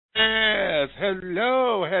Yes,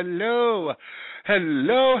 hello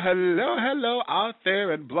out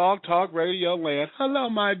there in Blog Talk Radio land.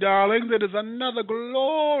 Hello, my darlings. It is another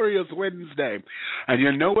glorious Wednesday. And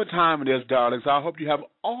you know what time it is, darlings. I hope you have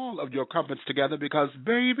all of your comforts together because,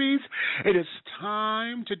 babies, it is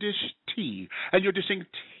time to dish tea. And you're dishing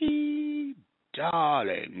tea,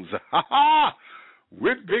 darlings. Ha ha!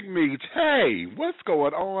 With Big Meat. Hey, what's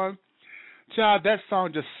going on? Child, that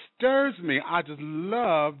song just stirs me. I just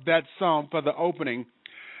love that song for the opening.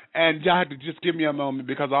 And y'all have to just give me a moment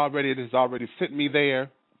because it has already sent me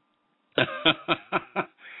there.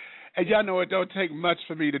 And y'all know it don't take much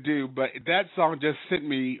for me to do, but that song just sent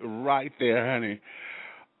me right there, honey.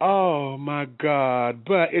 Oh my God.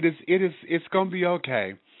 But it's gonna be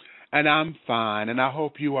okay. And I'm fine, and I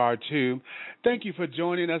hope you are too. Thank you for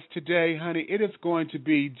joining us today, honey. It is going to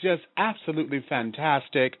be just absolutely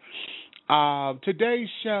fantastic. Today's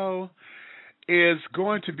show is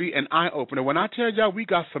going to be an eye-opener. When I tell y'all we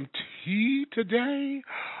got some tea today,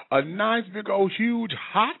 a nice big old huge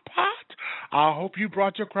hot pot, I hope you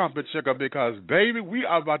brought your crumpet sugar because, baby, we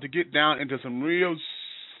are about to get down into some real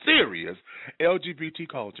serious LGBT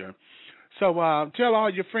culture. So tell all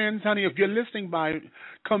your friends, honey, if you're listening by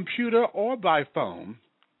computer or by phone,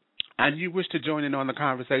 and you wish to join in on the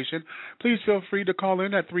conversation, please feel free to call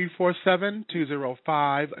in at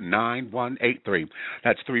 347-205-9183.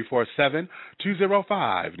 That's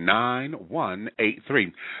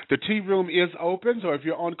 347-205-9183. The tea room is open, so if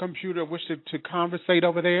you're on computer and wish to conversate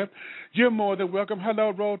over there, you're more than welcome. Hello,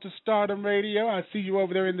 Road to Stardom Radio. I see you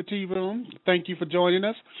over there in the tea room. Thank you for joining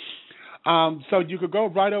us. So you could go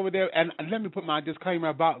right over there, and let me put my disclaimer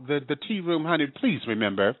about the tea room, honey. Please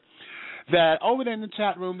remember that over there in the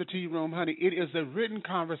chat room, the tea room, honey, it is a written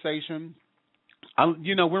conversation.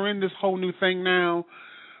 We're in this whole new thing now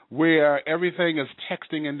where everything is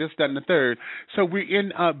texting and this, that, and the third. So we're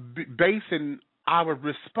in basing our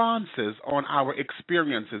responses on our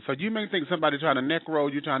experiences. So you may think somebody trying to neck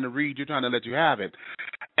roll, you're trying to read, you're trying to let you have it.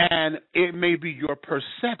 And it may be your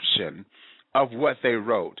perception of what they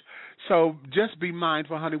wrote. So just be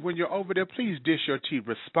mindful, honey, when you're over there, please dish your tea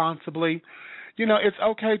responsibly. It's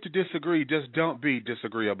okay to disagree, just don't be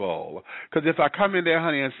disagreeable. Because if I come in there,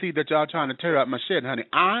 honey, and see that y'all trying to tear up my shit, honey,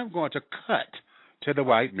 I'm going to cut to the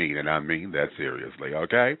white meat, and I mean that seriously,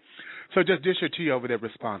 okay? So just dish your tea over there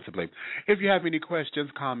responsibly. If you have any questions,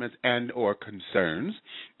 comments, and or concerns,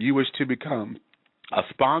 you wish to become a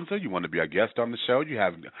sponsor, you want to be a guest on the show, you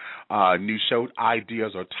have new show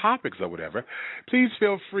ideas or topics or whatever, please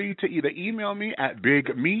feel free to either email me at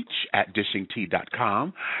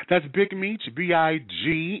bigmeech@dishingtea.com. That's bigmeech,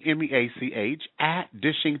 BIGMEACH,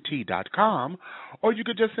 @dishingtea.com. Or you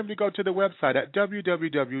could just simply go to the website at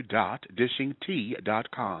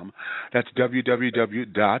www.dishingtea.com. That's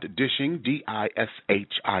www.dishing,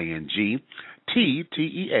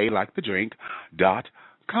 DISHING, like the drink,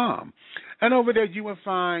 .com. And over there you will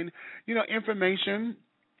find, information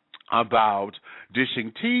about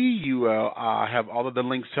dishing tea. You will have all of the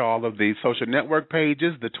links to all of the social network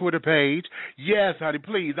pages, the Twitter page. Yes, honey,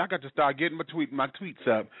 please. I got to start getting my tweets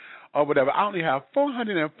up or whatever. I only have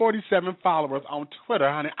 447 followers on Twitter,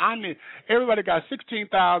 honey. Everybody got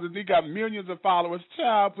 16,000. They got millions of followers.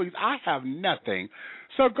 Child, please. I have nothing.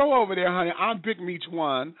 So go over there, honey. I'm Big Meech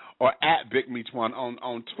One or at Big Meech One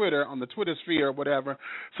on Twitter, on the Twitter sphere or whatever.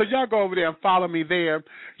 So y'all go over there and follow me there.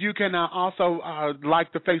 You can also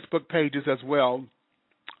like the Facebook pages as well.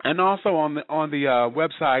 And also on the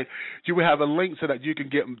website, you will have a link so that you can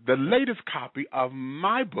get the latest copy of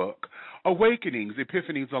my book, Awakenings,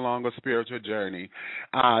 Epiphanies Along a Spiritual Journey.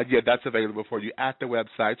 That's available for you at the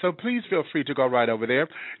website. So please feel free to go right over there.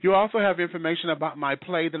 You also have information about my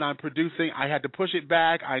play that I'm producing. I had to push it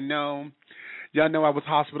back. I know. Y'all know I was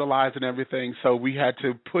hospitalized and everything, so we had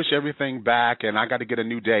to push everything back, and I got to get a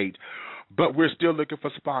new date. But we're still looking for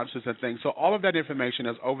sponsors and things. So all of that information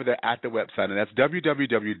is over there at the website, and that's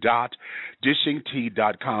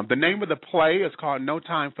www.dishingtea.com. The name of the play is called No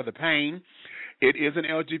Time for the Pain. It is an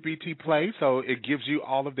LGBT play, so it gives you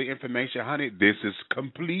all of the information. Honey, this is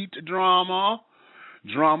complete drama.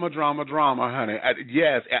 Drama, honey.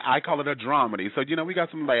 Yes, I call it a dramedy. So, we got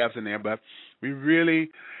some laughs in there, but we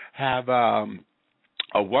really have a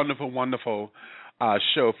wonderful, wonderful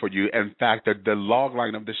show for you. In fact, the log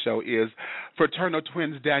line of the show is fraternal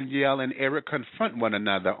twins Danielle and Eric confront one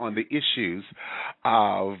another on the issues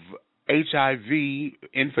of HIV,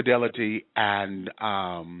 infidelity, and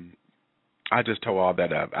I just tore all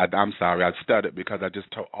that up. I'm sorry, I stuttered because I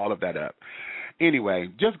just tore all of that up. Anyway,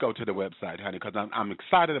 just go to the website, honey, because I'm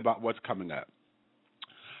excited about what's coming up.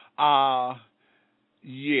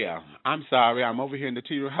 Yeah, I'm sorry. I'm over here in the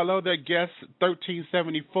tea room. Hello there, guest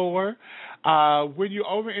 1374. When you're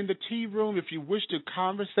over in the tea room, if you wish to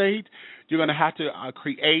conversate, you're going to have to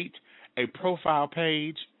create a profile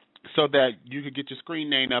page so that you can get your screen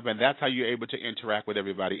name up, and that's how you're able to interact with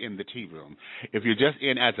everybody in the tea room. If you're just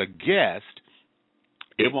in as a guest,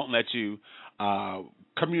 it won't let you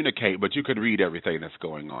communicate, but you can read everything that's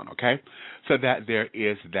going on, okay? So that there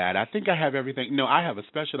is that. I think I have everything. No, I have a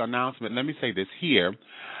special announcement. Let me say this here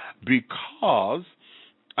because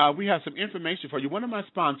we have some information for you. One of my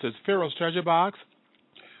sponsors, Pharaoh's Treasure Box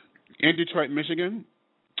in Detroit, Michigan,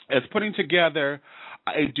 is putting together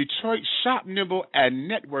a Detroit Shop, Nibble, and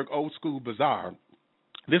Network Old School Bazaar.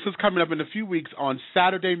 This is coming up in a few weeks on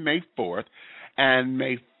Saturday, May 4th and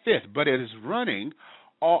May 5th, but it is running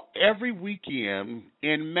every weekend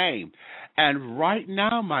in May. And right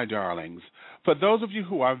now, my darlings, for those of you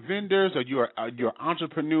who are vendors or you're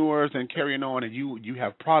entrepreneurs and carrying on and you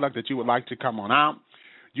have product that you would like to come on out,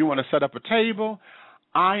 you want to set up a table,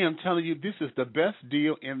 I am telling you this is the best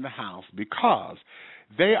deal in the house because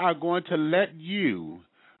they are going to let you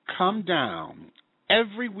come down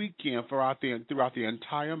every weekend throughout the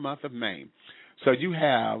entire month of May. So you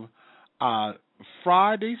have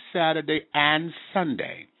Friday, Saturday, and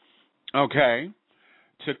Sunday, okay,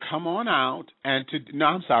 to come on out and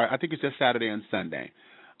I think it's just Saturday and Sunday.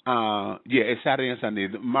 It's Saturday and Sunday,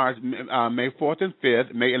 May 4th and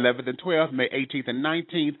 5th, May 11th and 12th, May 18th and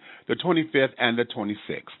 19th, the 25th and the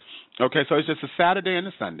 26th. Okay, so it's just a Saturday and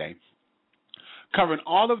a Sunday. Covering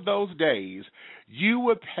all of those days, you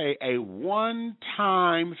would pay a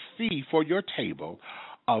one-time fee for your table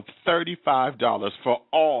of $35 for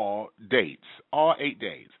all dates, all 8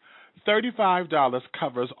 days. $35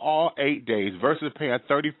 covers all 8 days versus paying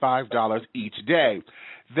 $35 each day.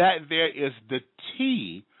 That there is the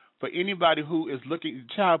tea for anybody who is looking.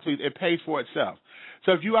 Child, please, it pays for itself.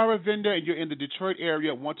 So if you are a vendor and you're in the Detroit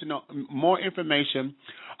area, want to know more information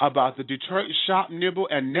about the Detroit Shop, Nibble,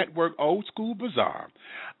 and Network Old School Bazaar,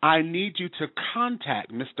 I need you to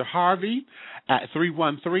contact Mr. Harvey at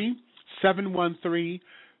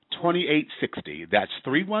 313-713-2860. That's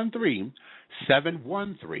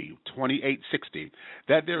 313-713-2860.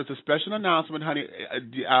 That there is a special announcement, honey.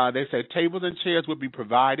 They say tables and chairs will be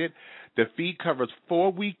provided. The fee covers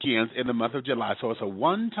 4 weekends in the month of July, so it's a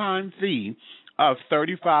one-time fee of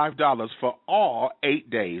 $35 for all 8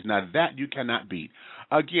 days. Now, that you cannot beat.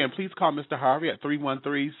 Again, please call Mr. Harvey at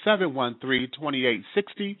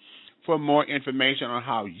 313-713-2860 for more information on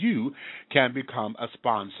how you can become a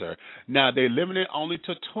sponsor. Now, they limit it only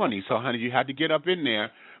to 20, so, honey, you have to get up in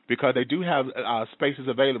there because they do have spaces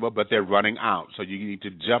available, but they're running out, so you need to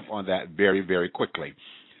jump on that very, very quickly.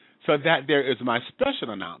 So that there is my special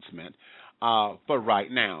announcement for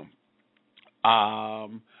right now.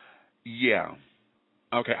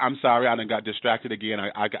 Okay, I'm sorry, I done got distracted again.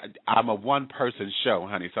 I'm a one-person show,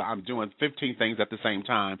 honey, so I'm doing 15 things at the same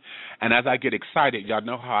time. And as I get excited, y'all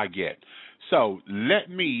know how I get. So let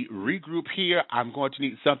me regroup here. I'm going to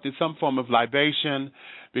need some form of libation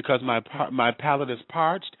because my palate is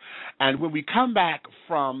parched. And when we come back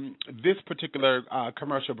from this particular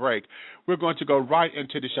commercial break, we're going to go right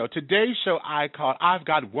into the show. Today's show I called I've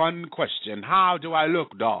Got One Question. How do I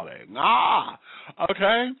look, darling?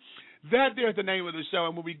 Okay. That there's the name of the show,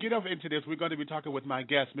 and when we get over into this, we're going to be talking with my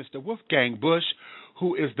guest, Mr. Wolfgang Busch,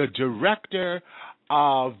 who is the director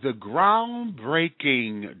of the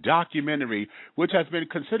groundbreaking documentary, which has been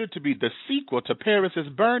considered to be the sequel to Paris is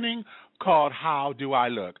Burning, called How Do I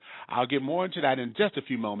Look? I'll get more into that in just a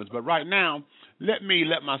few moments, but right now, let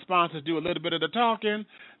my sponsors do a little bit of the talking,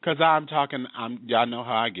 because I'm talking, y'all know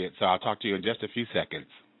how I get, so I'll talk to you in just a few seconds.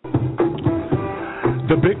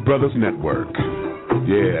 The Big Brothers Network.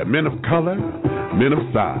 Yeah, men of color, men of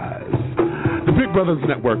size. The Big Brothers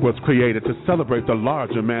Network was created to celebrate the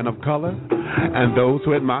larger man of color and those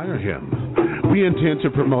who admire him. We intend to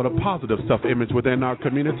promote a positive self-image within our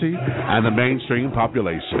community and the mainstream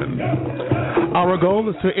population. Our goal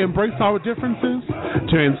is to embrace our differences,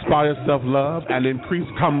 to inspire self-love, and increase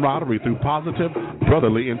camaraderie through positive,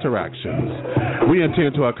 brotherly interactions. We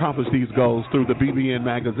intend to accomplish these goals through the BBN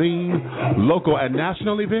magazine, local and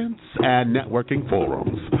national events, and networking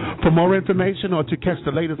forums. For more information or to catch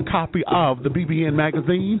the latest copy of the BBN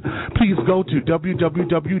magazine, please go to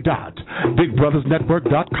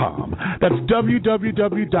www.bigbrothersnetwork.com. That's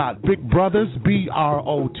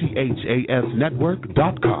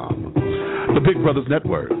www.bigbrothersnetwork.com. The Big Brothers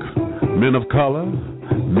Network. Men of color,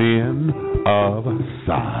 men of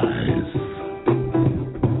size.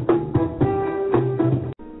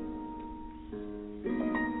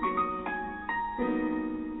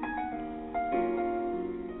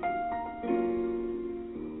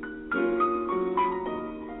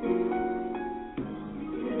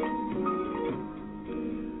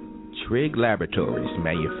 Trigg Laboratories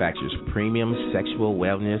manufactures premium sexual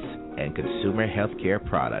wellness and consumer healthcare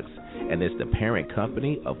products and is the parent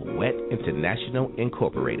company of Wet International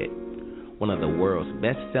Incorporated, one of the world's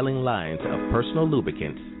best-selling lines of personal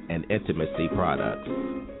lubricants and intimacy products.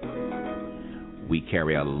 We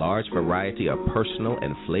carry a large variety of personal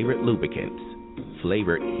and flavored lubricants,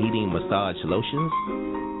 flavored heating massage lotions,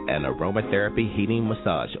 and aromatherapy heating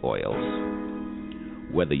massage oils.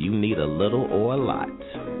 Whether you need a little or a lot,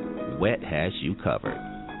 Wet has you covered.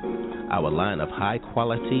 Our line of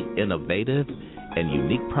high-quality, innovative, and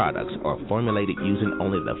unique products are formulated using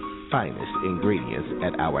only the finest ingredients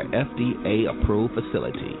at our FDA-approved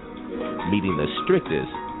facility, meeting the strictest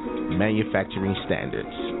manufacturing standards.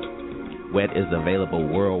 Wet is available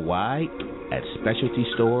worldwide at specialty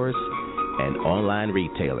stores and online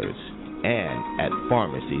retailers and at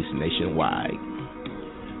pharmacies nationwide.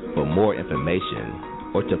 For more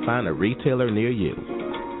information or to find a retailer near you,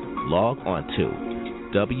 log on to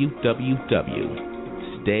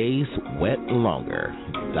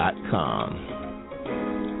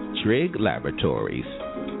www.stayswetlonger.com. Trigg Laboratories.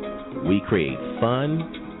 We create fun,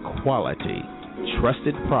 quality,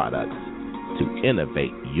 trusted products to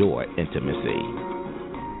innovate your intimacy.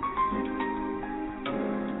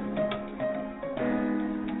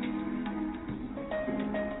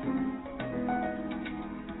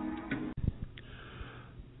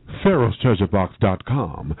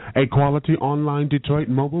 PharaohsTreasureBox.com, a quality online Detroit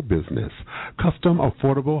mobile business. Custom,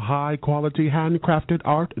 affordable, high-quality, handcrafted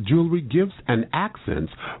art, jewelry, gifts, and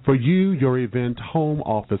accents for you, your event, home,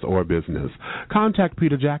 office, or business. Contact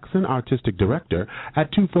Peter Jackson, Artistic Director,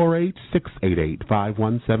 at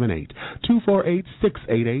 248-688-5178,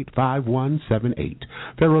 248-688-5178.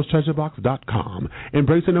 PharaohsTreasureBox.com,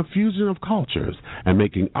 embracing a fusion of cultures and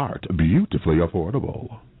making art beautifully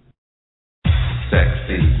affordable.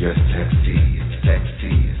 Sexy, you're sexy,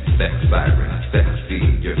 sexy, sex virus. Sexy,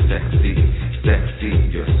 you're sexy,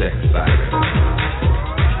 sexy, you're sex virus.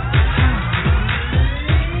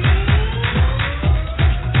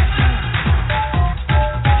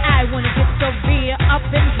 I wanna get severe up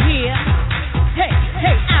in here. Hey,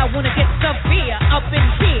 hey, I wanna get severe up in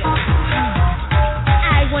here.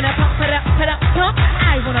 I wanna pump it up, pump.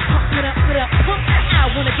 I wanna pump it up, pump.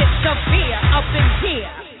 I wanna get severe up in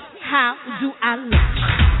here. How do I look?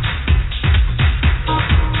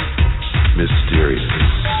 Mysterious.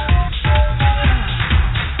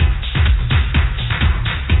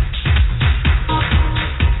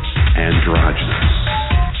 Androgynous.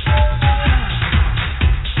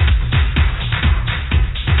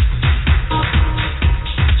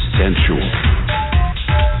 Sensual.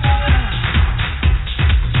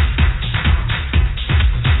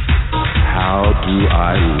 How do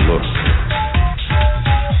I look?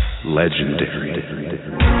 Legendary.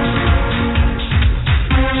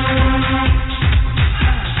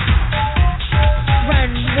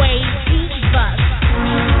 Runway divas.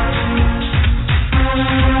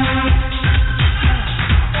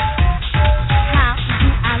 How do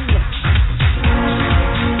I look?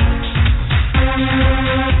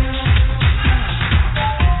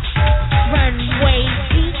 Runway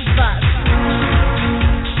divas.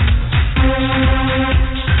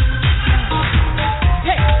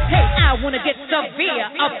 Hey, I wanna get severe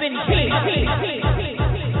up in here.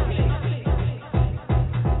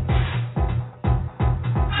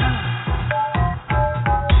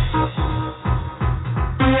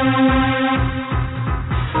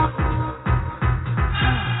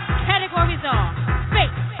 Categories are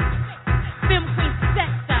face, film queen sex,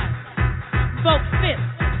 vogue fifth,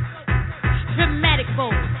 dramatic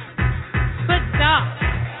vogue, bizarre,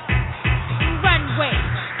 runway,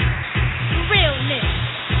 realness.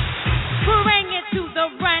 Bring it to the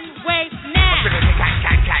runway now.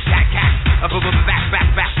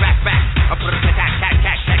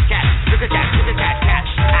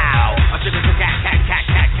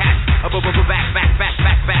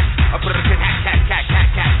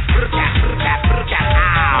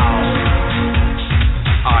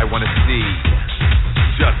 I want to see,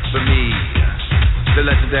 just for me, the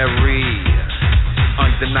legendary,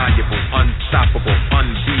 undeniable, unstoppable,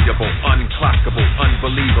 unbeatable, unclockable,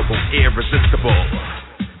 unbelievable, irresistible.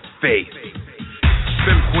 Faith,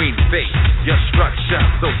 femme queen face, your structure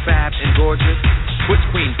so fab and gorgeous. Butch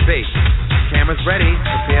queen face, cameras ready,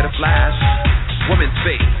 prepare to flash. Woman's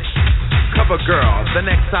face, cover girl, the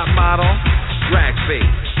next top model. Drag face,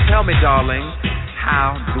 tell me darling,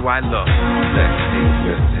 how do I look? Sexy,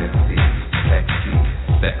 you're sexy, sexy,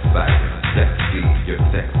 sex virus. Sexy, you're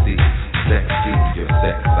sexy, sexy, you're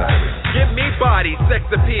sex virus. Give me body, sex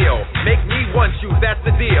appeal, make me want you, that's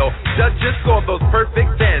the deal. Judges score those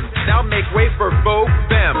perfect 10s, now make way for Vogue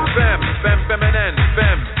Femme, Femme.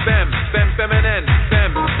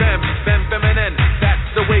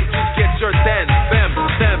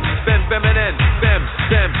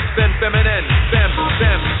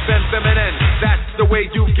 way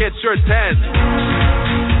you get your 10.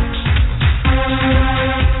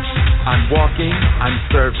 I'm walking, I'm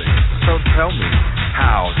serving, so tell me,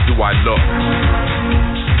 how do I look?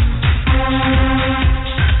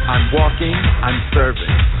 I'm walking, I'm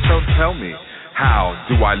serving, so tell me, how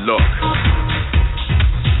do I look?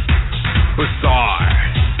 Bizarre,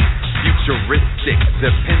 futuristic,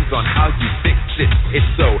 depends on how you fix it. It's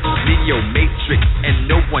so neo-matrix, and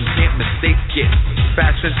no one can't mistake it.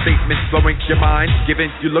 Fashion statements blowing your mind, giving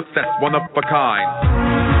you looks that's one of a kind.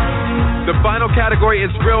 The final category is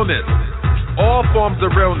realness, all forms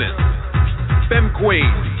of realness. Femme queen,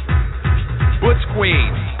 butch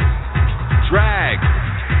queen, drag,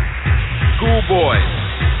 schoolboy,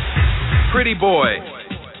 pretty boy,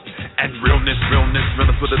 and realness with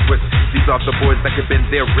a twist. These are the boys that can bend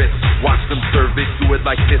their wrists. Watch them serve it, do it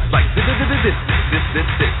like this, this.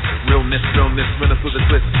 Realness with a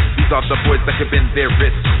twist. These are the boys that can bend their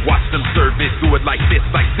wrists. Watch them serve it, do it like this,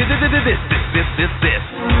 this.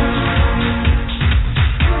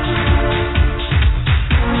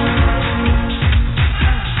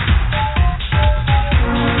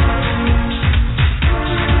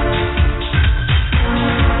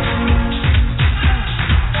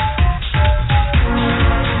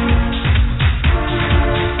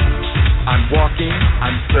 Walking,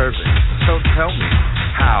 I'm serving, so tell me,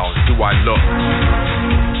 how do I look?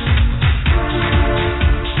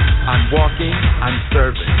 I'm walking, I'm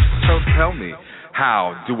serving, so tell me,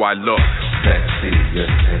 how do I look? Sexy,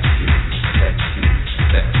 you're sexy, sexy,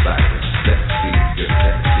 sex siren, sexy, you're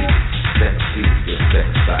sexy, sexy, you're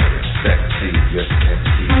sex siren, sexy, you're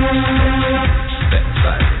sexy, sex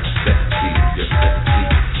siren, sexy, you're sexy,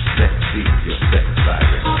 sexy, you're sex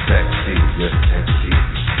siren, sexy, you're sexy,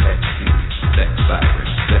 sexy. Sex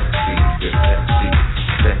siren, sexy, you're sexy,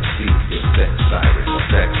 sexy, you're sex siren,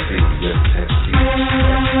 sexy, you're sexy,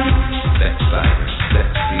 sex siren,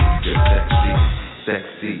 sexy, you're sexy,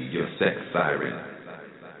 sexy, you're sex siren.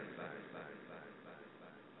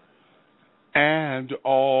 And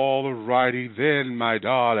all righty then, my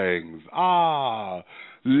darlings.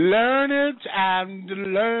 Learn it and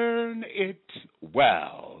learn it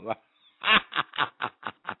well.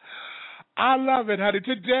 I love it, honey.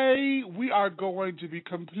 Today, we are going to be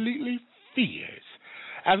completely fierce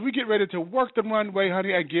as we get ready to work the runway,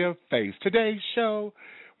 honey, and give face. Today's show,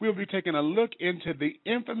 we'll be taking a look into the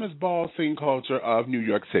infamous ball scene culture of New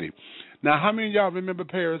York City. Now, how many of y'all remember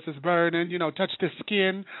Paris is Burning? You know, touch this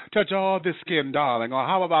skin, touch all this skin, darling. Or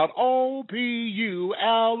how about OPULENCE,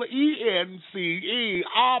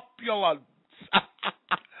 opulence?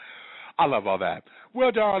 I love all that.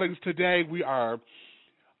 Well, darlings, today we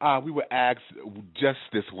were asked just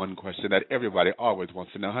this one question that everybody always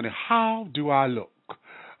wants to know, honey, how do I look?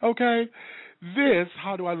 Okay? This,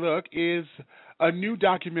 How Do I Look, is a new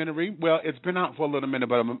documentary. Well, it's been out for a little minute,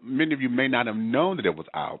 but many of you may not have known that it was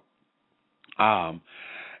out.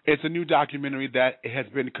 It's a new documentary that has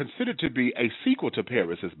been considered to be a sequel to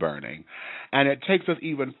Paris is Burning, and it takes us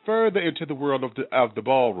even further into the world of the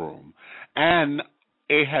ballroom. And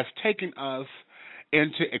it has taken us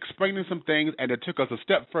into explaining some things, and it took us a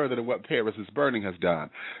step further than what Paris is Burning has done.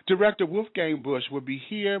 Director Wolfgang Busch will be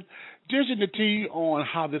here dishing the tea on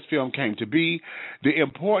how this film came to be, the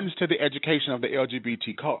importance to the education of the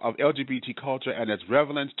LGBT culture, and its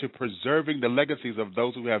relevance to preserving the legacies of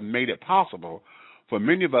those who have made it possible for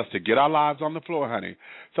many of us to get our lives on the floor, honey.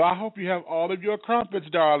 So I hope you have all of your crumpets,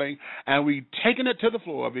 darling, and we taking it to the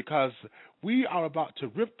floor because we are about to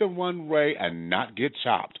rip the runway and not get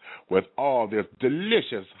chopped with all this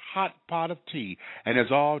delicious hot pot of tea, and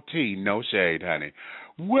it's all tea, no shade, honey.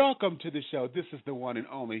 Welcome to the show. This is the one and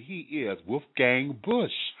only. He is Wolfgang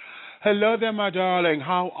Busch. Hello there, my darling.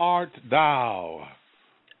 How art thou?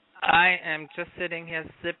 I am just sitting here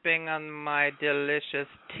sipping on my delicious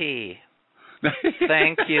tea.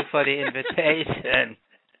 Thank you for the invitation.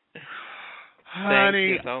 Honey, thank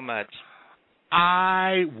you so much.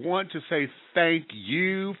 I want to say thank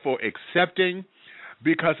you for accepting,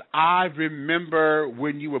 because I remember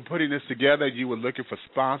when you were putting this together, you were looking for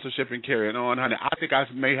sponsorship and carrying on, honey. I think I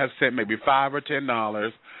may have sent maybe $5 or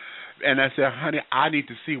 $10, and I said, honey, I need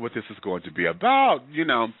to see what this is going to be about, you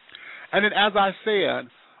know. And then as I said,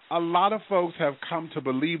 a lot of folks have come to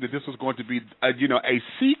believe that this was going to be, a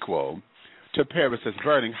sequel to Paris is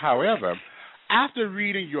Burning. However, after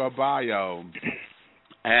reading your bio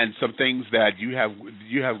and some things that you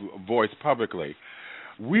have voiced publicly,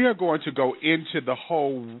 we are going to go into the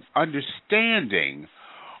whole understanding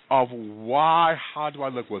of why How Do I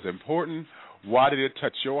Look was important, why did it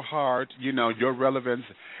touch your heart, your relevance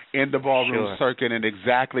in the ballroom circuit, and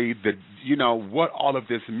exactly what all of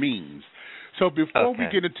this means. So before we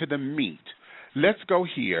get into the meat, let's go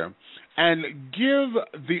here and give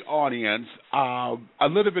the audience a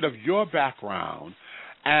little bit of your background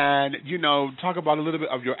and, talk about a little bit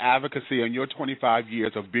of your advocacy and your 25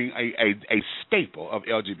 years of being a staple of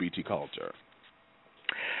LGBT culture.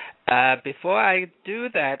 Before I do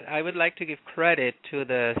that, I would like to give credit to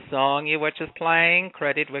the song you were just playing,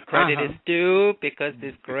 credit where credit is due, because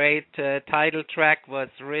this great title track was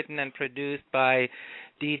written and produced by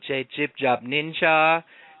DJ Jib Job Ninja,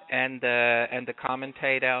 and the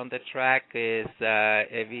commentator on the track is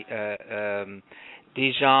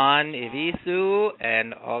Dijon Evisu,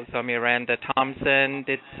 and also Miranda Thompson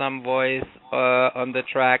did some voice on the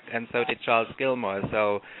track, and so did Charles Gilmore.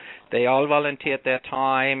 So they all volunteered their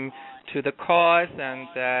time to the cause, and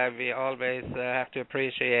we always have to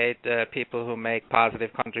appreciate people who make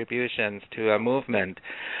positive contributions to a movement.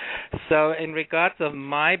 So in regards of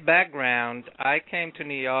my background, I came to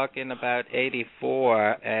New York in about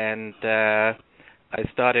 84, and I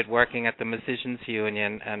started working at the Musicians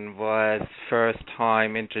Union and was first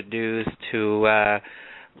time introduced to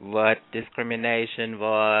what discrimination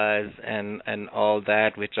was and all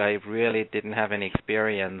that, which I really didn't have any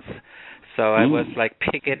experience. So I was like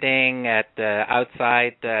picketing at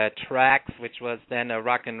outside tracks, which was then a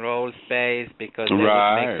rock and roll space because they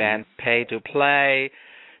would make bands pay to play.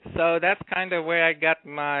 So that's kind of where I got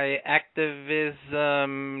my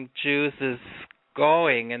activism juices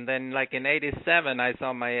going. And then like in 87, I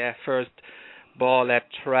saw my first ball at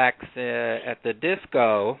tracks at the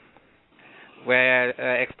disco, where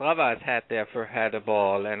Extravas had a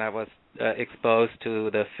ball, and I was exposed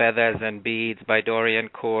to the Feathers and Beads by Dorian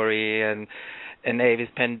Corey and Avis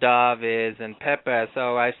Pendarvis and Pepper.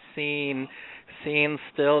 So I've seen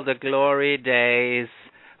still the glory days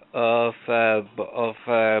of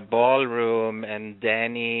Ballroom and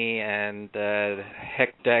Danny and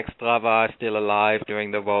Hector Extrava still alive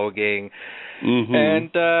during the voguing.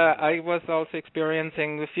 And I was also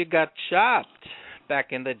experiencing if you got chopped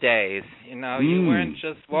back in the days, you weren't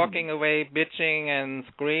just walking away bitching and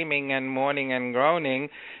screaming and mourning and groaning.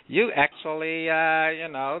 You actually,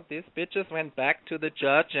 these bitches went back to the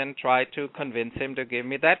judge and tried to convince him to give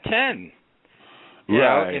me that 10. You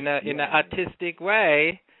know, in an artistic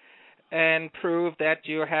way, and prove that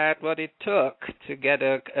you had what it took to get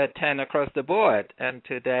a 10 across the board. And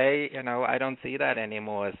today, I don't see that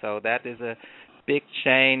anymore. So that is a big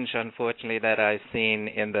change, unfortunately, that I've seen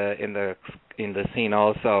in the scene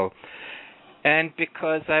also. And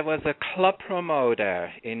because I was a club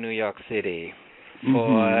promoter in New York City,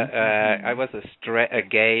 I was a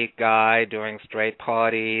gay guy doing straight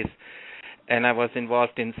parties, and I was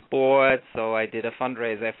involved in sports, so I did a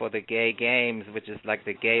fundraiser for the Gay Games, which is like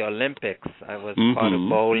the Gay Olympics. I was part of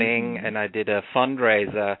bowling, and I did a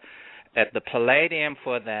fundraiser at the Palladium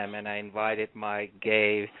for them, and I invited my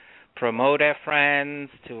gay promoter friends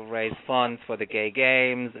to raise funds for the Gay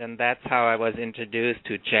Games, and that's how I was introduced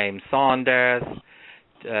to James Saunders,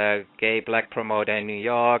 gay black promoter in New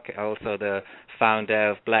York, also the founder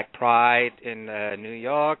of Black Pride in New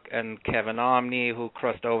York, and Kevin Omni, who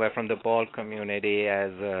crossed over from the bald community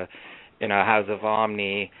as House of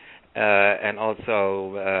Omni, and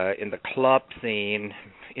also in the club scene,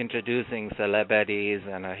 introducing celebrities,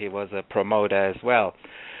 and he was a promoter as well.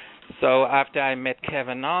 So after I met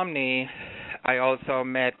Kevin Omni, I also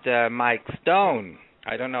met Mike Stone.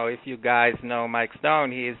 I don't know if you guys know Mike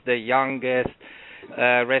Stone. He is the youngest,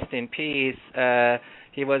 rest in peace,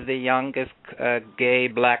 he was the youngest gay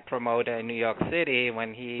black promoter in New York City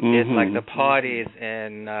when he did like the parties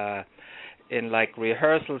in like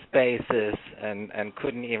rehearsal spaces and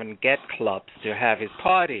couldn't even get clubs to have his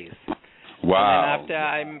parties. Wow. And then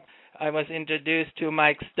after I was introduced to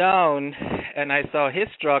Mike Stone, and I saw his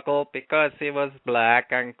struggle because he was black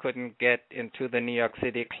and couldn't get into the New York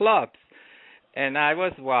City clubs. And I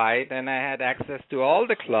was white, and I had access to all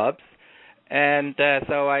the clubs. And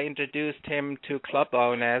so I introduced him to club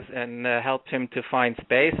owners and helped him to find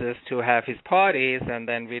spaces to have his parties. And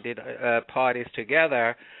then we did parties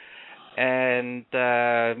together, and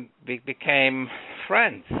we became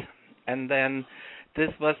friends. And then this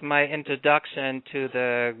was my introduction to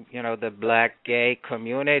the black gay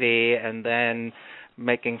community, and then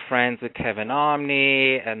making friends with Kevin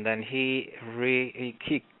Omni, and then he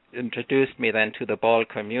introduced me then to the bald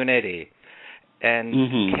community.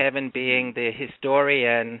 And Kevin being the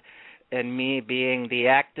historian and me being the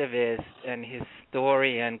activist and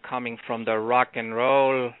historian coming from the rock and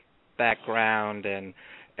roll background and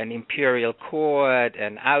Imperial Court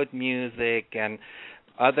and out music and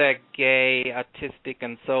other gay, artistic,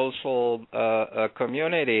 and social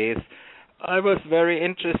communities, I was very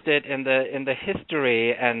interested in the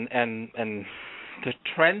history and the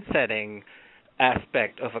trend setting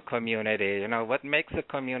aspect of a community. You know, what makes a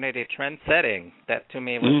community trend-setting? That to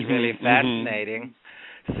me was really fascinating.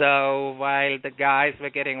 So while the guys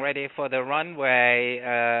were getting ready for the runway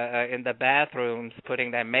in the bathrooms,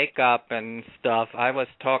 putting their makeup and stuff, I was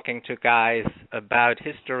talking to guys about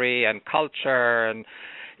history and culture and,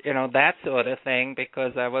 you know, that sort of thing,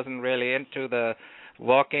 because I wasn't really into the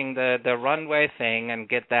walking the runway thing and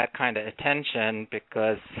get that kind of attention,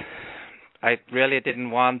 because I really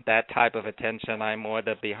didn't want that type of attention. I'm more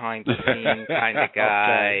the behind-the-scenes kind of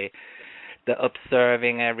guy, the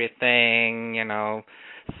observing everything, you know.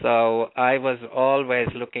 So I was always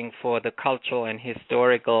looking for the cultural and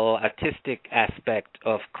historical, artistic aspect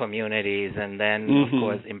of communities, and then, of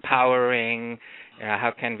course, empowering.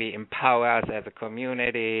 How can we empower us as a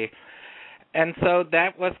community? And so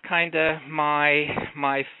that was kind of my,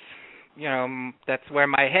 you know, that's where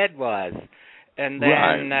my head was. And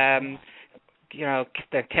then, you know,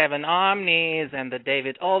 the Kevin Omnis and the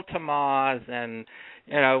David Altamars, and,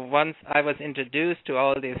 you know, once I was introduced to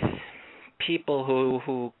all these people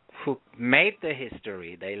who made the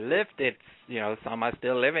history, they lived it. You know, some are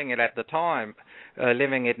still living it at the time,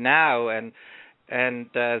 living it now, and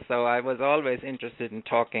so I was always interested in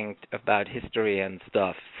talking about history and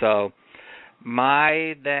stuff. So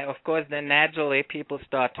of course, then naturally people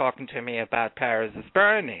start talking to me about Paris is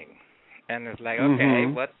Burning, and it's like, okay,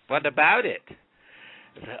 what about it?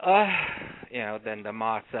 So, you know, then the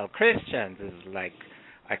Marcel Christians is like,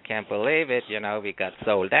 I can't believe it, you know, we got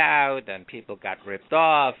sold out and people got ripped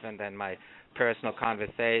off. And then my personal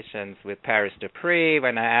conversations with Paris Dupree,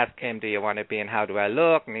 when I asked him, do you want to be in How Do I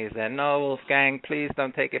Look? And he said, no, Wolfgang, please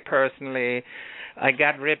don't take it personally. I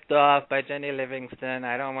got ripped off by Jenny Livingston.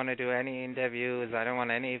 I don't want to do any interviews. I don't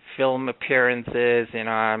want any film appearances. You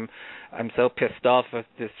know, I'm so pissed off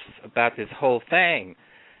about this whole thing.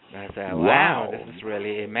 And I said, wow, this is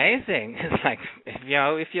really amazing. It's like,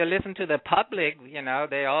 if you listen to the public, you know,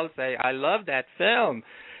 they all say, I love that film.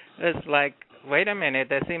 It's like, wait a minute,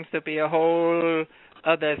 there seems to be a whole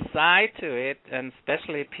other side to it, and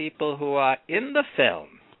especially people who are in the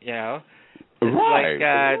film, you know. It's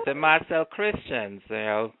like the Marcel Christians, you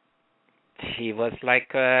know, he was like,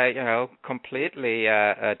 you know, completely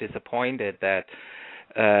disappointed that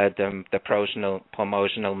the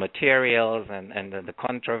promotional materials and the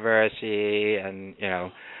controversy, and you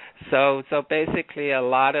know, so basically a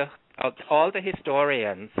lot of all the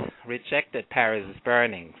historians rejected Paris is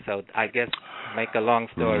Burning. So I guess, make a long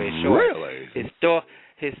story short, really?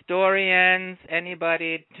 Historians,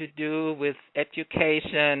 anybody to do with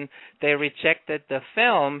education, they rejected the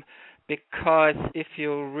film, because if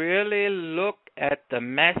you really look at the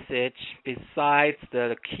message, besides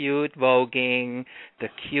the cute voguing, the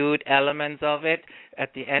cute elements of it,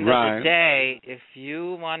 at the end of the day, if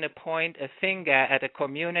you want to point a finger at a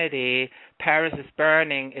community, Paris is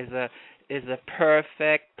Burning is a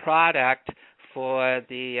perfect product for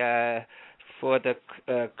the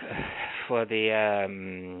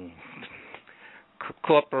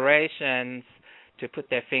corporations to put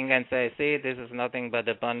their finger and say, see, this is nothing but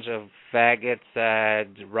a bunch of faggots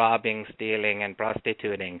robbing, stealing, and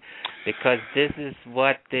prostituting. Because this is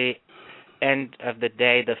what the end of the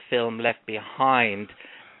day the film left behind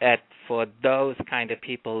for those kind of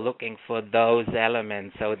people looking for those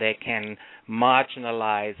elements, so they can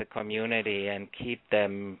marginalize a community and keep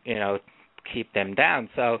them down.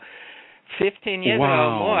 So 15 years ago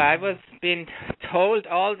or more, I was being told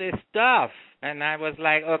all this stuff. And I was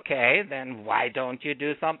like, okay, then why don't you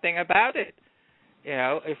do something about it? You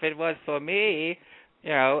know, if it was for me,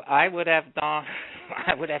 you know, I would have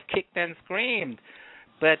kicked and screamed.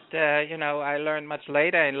 But, you know, I learned much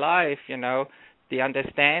later in life, you know, the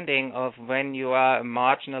understanding of when you are a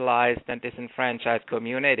marginalized and disenfranchised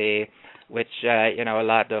community, which, you know, a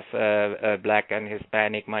lot of black and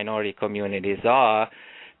Hispanic minority communities are,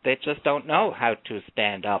 they just don't know how to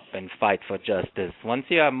stand up and fight for justice. Once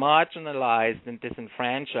you are marginalized and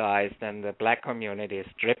disenfranchised and the black community is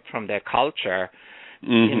stripped from their culture,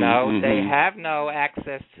 you know, they have no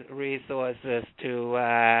access to resources to,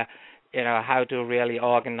 you know, how to really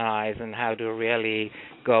organize and how to really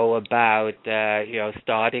go about, you know,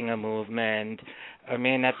 starting a movement. I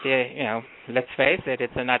mean, you know, let's face it,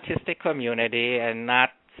 it's an artistic community and not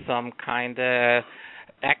some kind of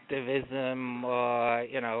activism or,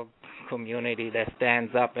 you know, community that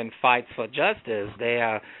stands up and fights for justice. They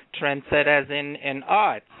are trendsetters in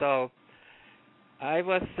art. So I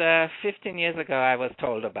was 15 years ago, I was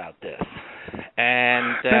told about this.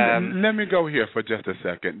 And let me go here for just a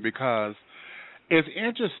second, because it's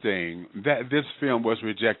interesting that this film was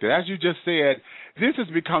rejected. As you just said, this has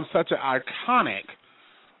become such an iconic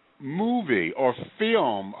movie or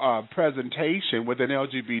film presentation within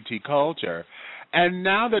LGBT culture. And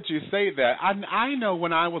now that you say that, I know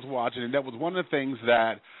when I was watching it, that was one of the things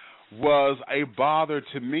that was a bother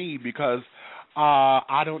to me because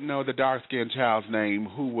I don't know the dark-skinned child's name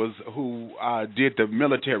who did the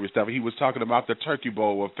military stuff. He was talking about the turkey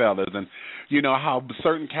bowl of fellas and, you know, how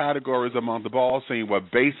certain categories among the ball scene were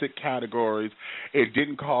basic categories. It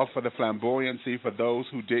didn't call for the flamboyancy for those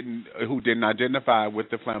who didn't identify with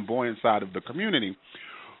the flamboyant side of the community.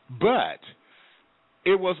 But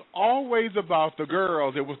it was always about the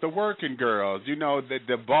girls. It was the working girls. You know,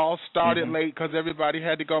 the ball started late because everybody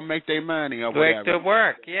had to go make their money or whatever. To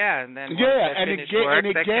work, yeah. And then once they finish work,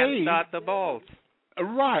 they can start the balls.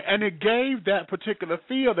 Right, and it gave that particular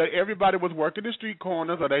feel that everybody was working the street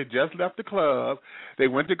corners or they just left the club. They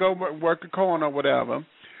went to go work a corner or whatever.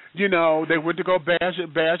 You know, they went to go bash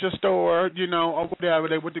a store, you know, or whatever.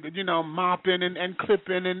 They went to, you know, mopping and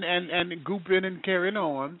clipping and gooping and carrying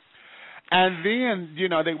on. And then, you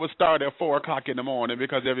know, they would start at 4 o'clock in the morning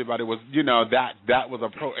because everybody was, you know, that was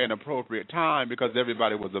an appropriate time because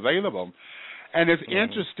everybody was available. And it's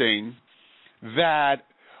interesting that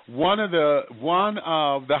one of the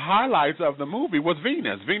highlights of the movie was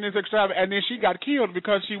Venus Extravagant, and then she got killed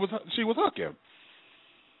because she was hooking.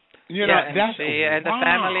 You know, and the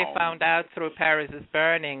family found out through Paris's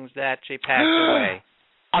burnings that she passed away.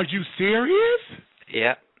 Are you serious?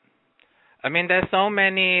 Yeah. I mean, there's so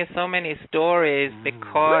many stories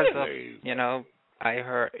because of, you know, I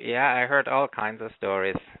heard all kinds of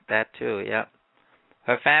stories. That too, yeah.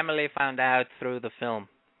 Her family found out through the film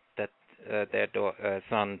that their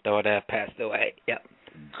daughter passed away. Yeah.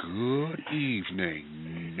 Good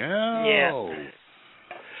evening. No.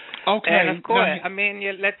 Yeah. Okay. And of course, I mean,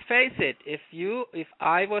 let's face it. If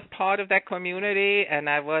I was part of that community and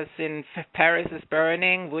I was in Paris's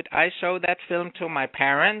burning, would I show that film to my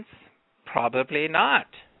parents? Probably not,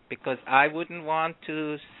 because I wouldn't want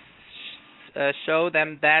to show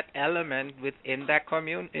them that element within that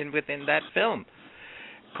within that film.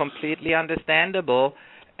 Completely understandable.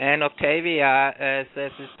 And Octavia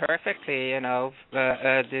says this perfectly. You know,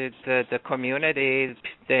 the community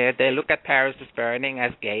they look at Paris is Burning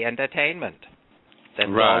as gay entertainment. That's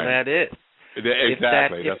all that is.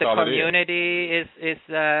 Exactly. If the community is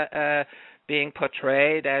being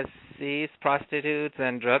portrayed as these prostitutes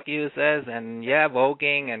and drug users and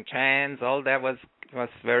voguing and trans, all that was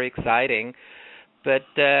very exciting. But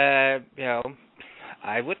you know,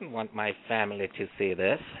 I wouldn't want my family to see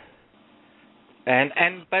this.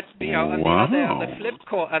 But you know,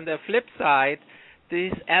 on the flip side,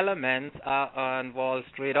 these elements are on Wall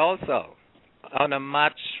Street also, on a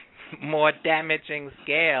much more damaging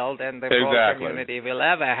scale than the whole community will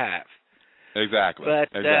ever have. Exactly. But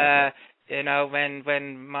you know,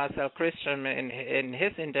 when Marcel Christian in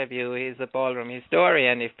his interview, he's a ballroom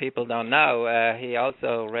historian. If people don't know, he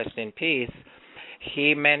also rest in peace.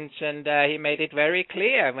 He mentioned he made it very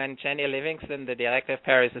clear when Jenny Livingston, the director of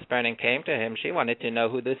Paris is Burning, came to him. She wanted to know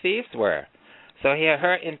who the thieves were. So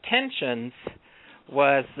her intentions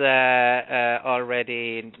was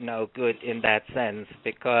already no good in that sense,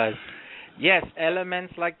 because yes,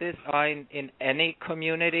 elements like this are in any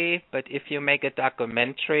community, but if you make a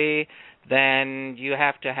documentary, then you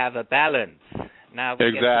have to have a balance. Now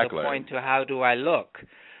we get to the point to how do I look?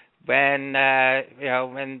 When you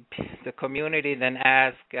know, when the community then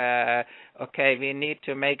ask, okay, we need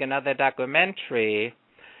to make another documentary,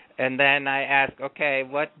 and then I ask, okay,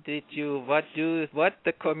 what the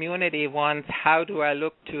community wants? How do I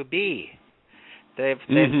look to be? They've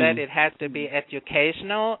said it has to be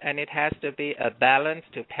educational and it has to be a balance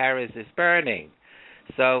to Paris is Burning.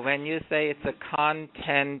 So when you say it's a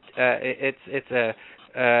content, it's a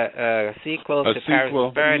sequel to Paris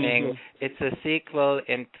is Burning. It's a sequel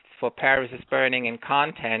for Paris is Burning in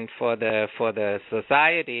content for the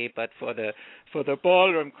society, but for the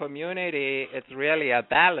ballroom community, it's really a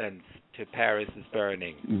balance to Paris is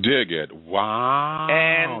Burning. Dig it! Wow!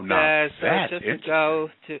 And so just to go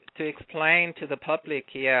to explain to the public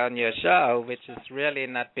here on your show, which has really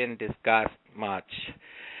not been discussed much.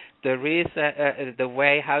 The reason, the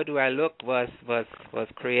way How Do I Look was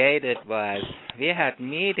created was we had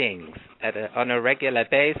meetings on a regular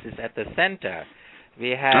basis at the center.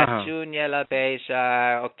 We had Junior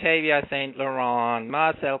LaBeija, Octavia St. Laurent,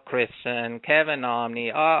 Marcel Christian, Kevin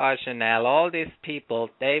Omni, R.R. Chanel, all these people,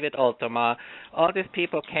 David Ultima, all these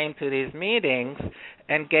people came to these meetings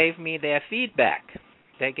and gave me their feedback.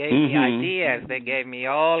 They gave me ideas. They gave me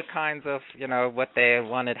all kinds of, you know, what they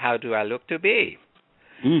wanted How Do I Look to be.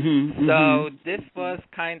 So this was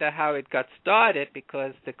kind of how it got started,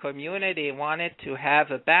 because the community wanted to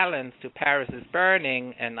have a balance to Paris is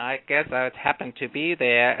Burning, and I guess I happened to be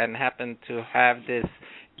there and happened to have this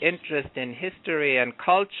interest in history and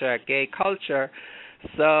culture, gay culture.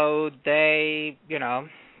 So they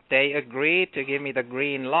agreed to give me the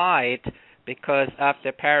green light, because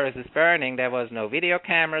after Paris is Burning, there was no video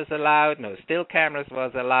cameras allowed, no still cameras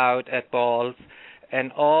was allowed at balls,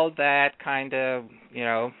 and all that kind of,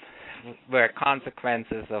 were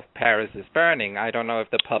consequences of Paris is Burning. I don't know if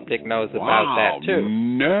the public knows about that too.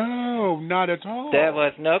 No, not at all. There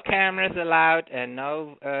was no cameras allowed and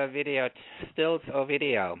no video, stills or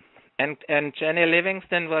video. And Jenny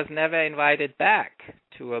Livingston was never invited back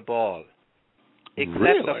to a ball.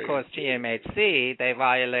 Except, of course, GMHC. They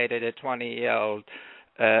violated a 20-year-old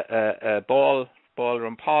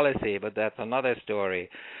ballroom policy, but that's another story.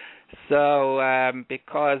 So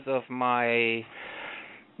because of my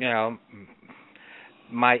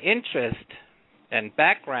interest and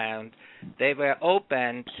background, they were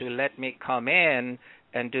open to let me come in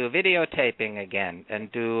and do videotaping again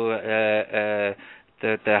and do the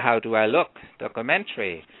How Do I Look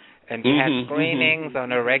documentary. And we had screenings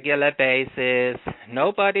on a regular basis.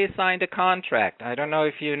 Nobody signed a contract. I don't know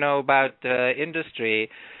if you know about the industry.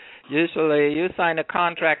 Usually you sign a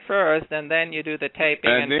contract first, and then you do the taping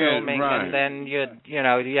and filming, right. And then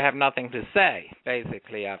you have nothing to say,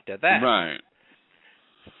 basically, after that. Right.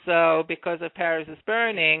 So because of Paris is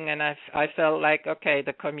Burning, and I felt like, okay,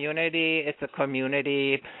 the community, it's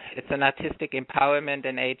an artistic empowerment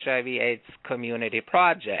and HIV/AIDS community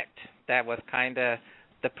project. That was kind of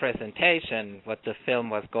the presentation, what the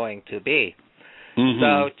film was going to be.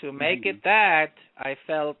 So to make it that, I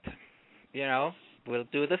felt, we'll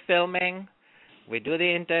do the filming, we do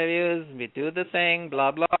the interviews, we do the thing,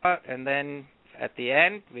 blah, blah, and then at the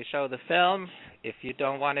end, we show the film. If you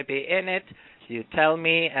don't want to be in it, you tell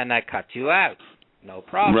me and I cut you out. No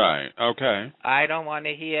problem. Right, okay. I don't want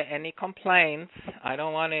to hear any complaints. I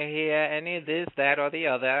don't want to hear any of this, that, or the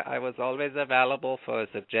other. I was always available for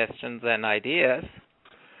suggestions and ideas.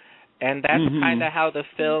 And that's kind of how the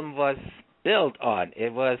film was built on.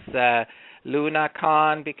 It was Luna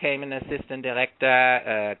Khan became an assistant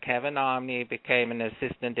director, Kevin Omni became an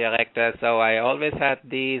assistant director, so I always had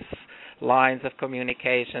these lines of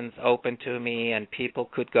communications open to me, and people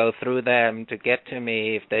could go through them to get to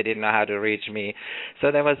me if they didn't know how to reach me.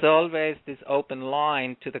 So there was always this open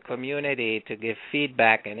line to the community to give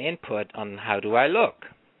feedback and input on how do I look.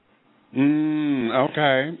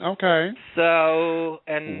 Okay. So,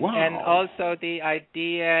 and also the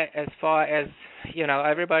idea as far as,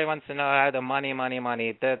 everybody wants to know how the money.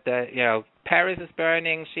 Paris is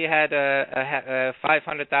Burning, she had a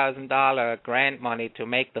 $500,000 grant money to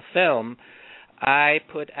make the film. I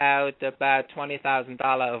put out about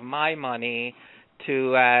 $20,000 of my money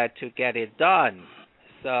to get it done.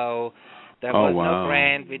 So there was no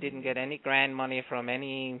grant. We didn't get any grant money from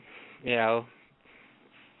any,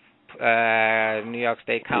 New York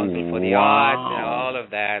State Council for the Arts, all of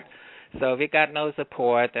that. So we got no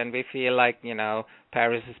support, and we feel like,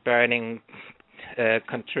 Paris is Burning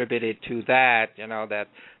contributed to that, that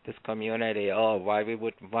this community, why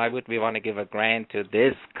would we want to give a grant to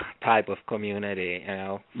this type of community,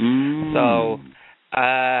 So,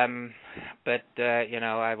 but,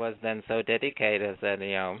 I was then so dedicated that,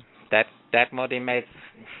 that motivates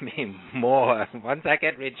me more. Once I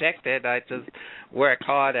get rejected, I just work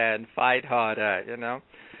harder and fight harder,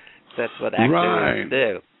 That's what actors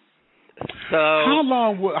do. So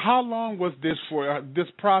how long was this for this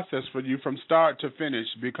process for you from start to finish?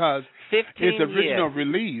 Because 15 its original years.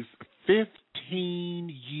 release, 15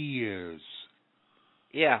 years.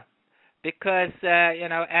 Yeah, because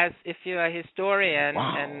as if you're a historian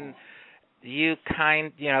and you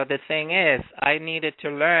the thing is, I needed to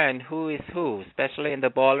learn who is who, especially in the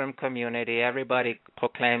ballroom community. Everybody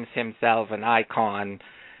proclaims himself an icon,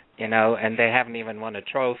 and they haven't even won a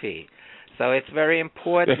trophy. So it's very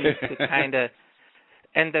important to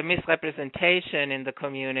and the misrepresentation in the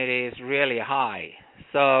community is really high.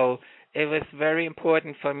 So it was very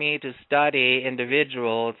important for me to study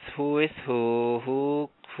individuals, who is who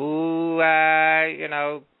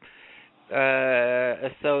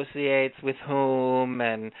associates with whom,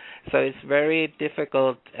 and so it's very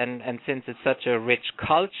difficult. And since it's such a rich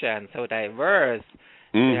culture and so diverse,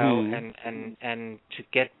 and to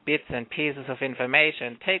get bits and pieces of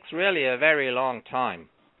information takes really a very long time.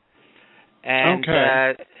 And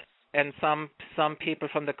and some people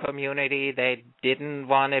from the community, they didn't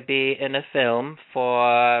want to be in a film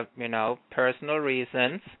for personal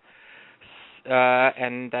reasons.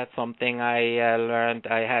 and that's something I learned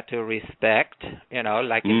I had to respect.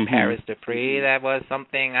 Like in Paris Dupree, that was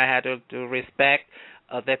something I had to respect.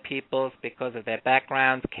 Other people's, because of their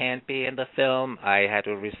backgrounds, can't be in the film. I had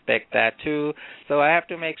to respect that too. So I have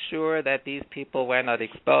to make sure that these people were not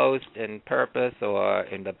exposed in purpose or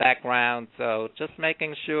in the background. So just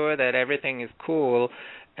making sure that everything is cool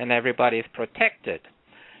and everybody is protected.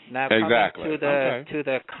 Now exactly.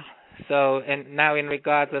 Now in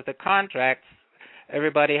regards of the contracts,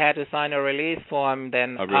 everybody had to sign a release form.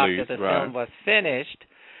 Then after the film was finished.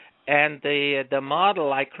 And the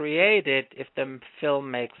model I created, if the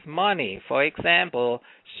film makes money, for example,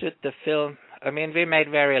 should the film, we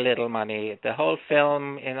made very little money. The whole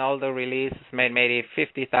film in all the releases made maybe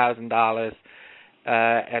 $50,000,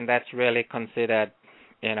 and that's really considered,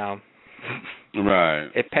 Right.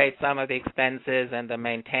 It paid some of the expenses and the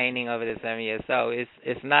maintaining of it 7 years. So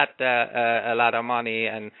it's not a lot of money,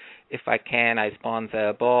 and if I can, I sponsor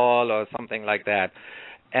a ball or something like that.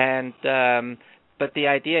 And but the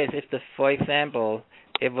idea is, for example,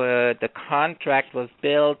 if the contract was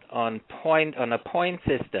built on a point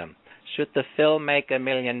system, should the film make $1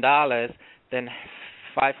 million, then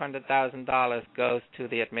 $500,000 goes to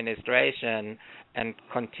the administration and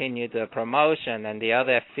continue the promotion, and the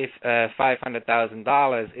other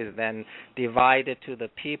 $500,000 is then divided to the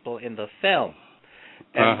people in the film.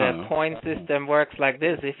 And the point system works like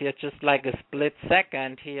this: if you're just like a split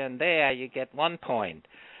second here and there, you get 1 point.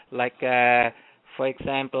 Like for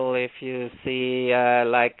example, if you see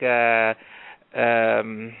what's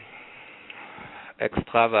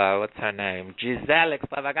her name? Giselle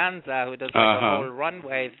Extravaganza, who does like the whole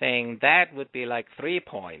runway thing, that would be like 3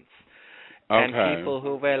 points. Okay. And people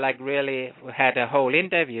who were like really had a whole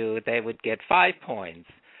interview, they would get 5 points.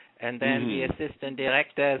 And then the assistant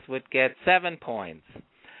directors would get 7 points.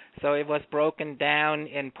 So it was broken down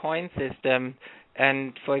in point system.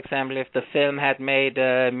 And, for example, if the film had made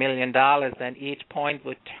 $1 million, then each point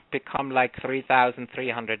would become like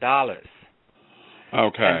 $3,300. Okay.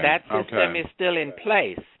 And that system is still in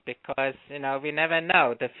place because, we never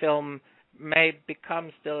know. The film may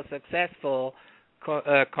become still successful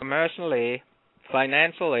commercially,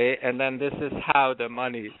 financially, and then this is how the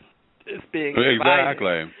money is being divided.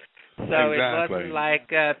 Exactly. So it wasn't like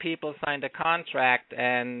people signed a contract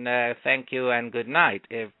and thank you and good night.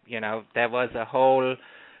 There was a whole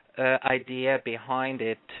idea behind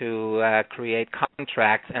it to create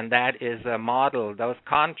contracts, and that is a model. Those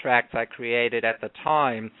contracts I created at the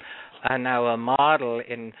time are now a model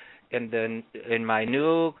in my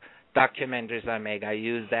new documentaries I make. I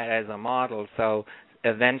use that as a model. So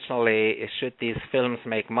eventually, should these films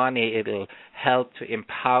make money, it'll help to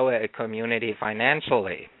empower a community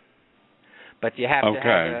financially. But you have to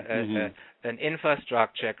have an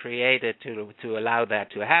infrastructure created to allow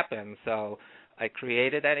that to happen. So I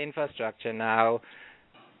created that infrastructure. Now,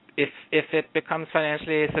 if it becomes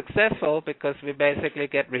financially successful, because we basically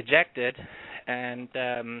get rejected, and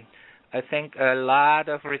I think a lot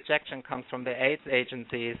of rejection comes from the AIDS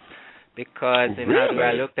agencies, because in How Do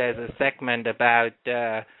I Look, there's a segment about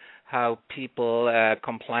how people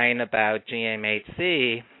complain about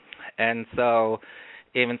GMHC, and so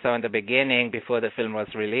even so, in the beginning, before the film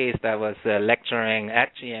was released, I was lecturing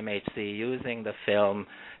at GMHC using the film,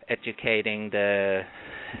 educating the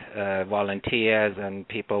volunteers and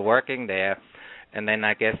people working there. And then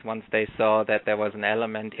I guess once they saw that there was an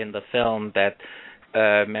element in the film that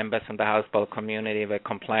members from the houseball community were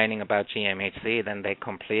complaining about GMHC, then they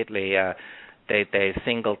completely they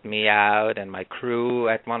singled me out and my crew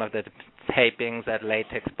at one of the tapings at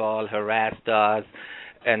Latex Ball harassed us.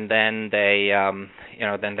 And then they,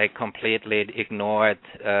 completely ignored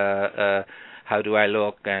How Do I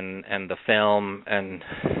Look and the film, and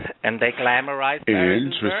they glamorized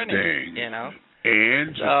Paris' Burning.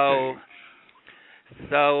 Interesting.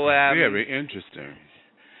 So very interesting.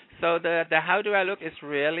 So the How Do I Look is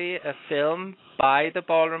really a film by the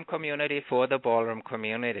ballroom community for the ballroom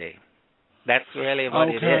community. That's really what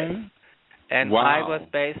it is. And I was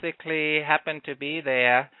basically happened to be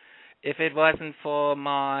there. If it wasn't for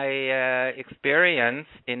my experience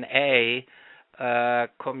in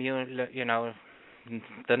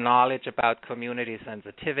the knowledge about community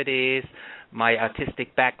sensitivities, my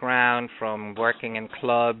artistic background from working in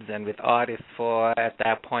clubs and with artists for, at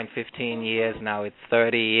that point, 15 years, now it's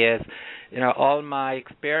 30 years, all my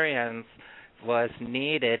experience was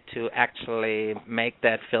needed to actually make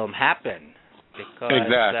that film happen.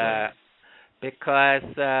 Because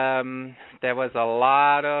there was a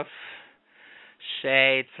lot of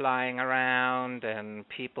shade flying around, and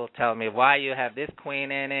people tell me, why you have this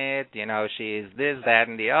queen in it? She's this, that,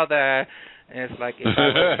 and the other. It's like if I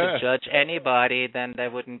was to judge anybody, then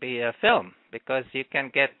there wouldn't be a film, because you can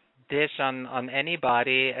get dish on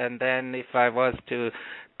anybody, and then if I was to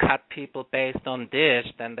cut people based on dish,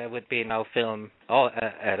 then there would be no film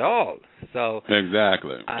at all. So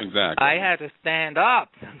exactly. I had to stand up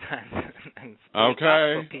sometimes and speak up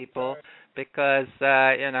for people, because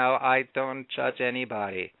I don't judge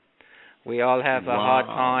anybody. We all have a hard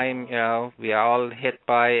time. We are all hit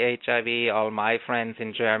by HIV. All my friends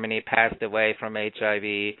in Germany passed away from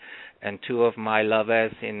HIV, and 2 of my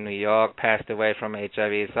lovers in New York passed away from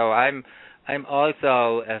HIV. So I'm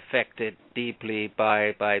also affected deeply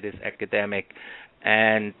by this epidemic,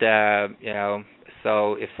 and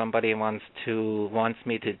so if somebody wants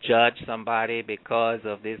me to judge somebody because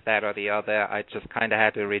of this, that, or the other, I just kind of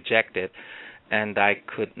had to reject it, and I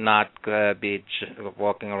could not be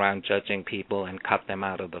walking around judging people and cut them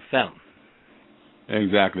out of the film.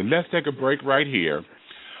 Exactly. Let's take a break right here.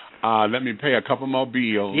 Let me pay a couple more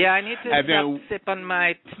bills. Yeah, I need to sip on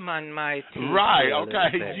my tea. Right,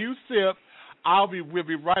 okay. You sip. We'll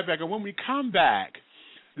be right back. And when we come back,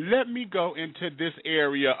 let me go into this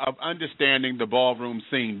area of understanding the ballroom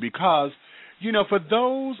scene, because, for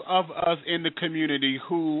those of us in the community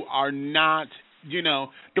who are not,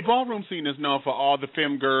 the ballroom scene is known for all the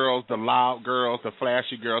femme girls, the loud girls, the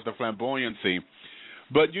flashy girls, the flamboyancy.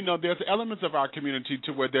 But, there's elements of our community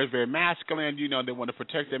to where they're very masculine, they want to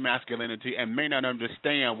protect their masculinity and may not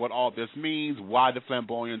understand what all this means, why the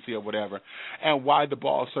flamboyancy or whatever, and why the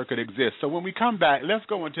ball circuit exists. So when we come back, let's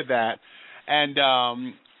go into that and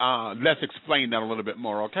let's explain that a little bit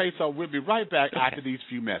more, okay? So we'll be right back after these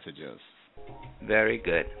few messages. Very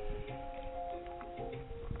good.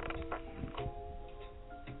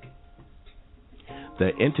 The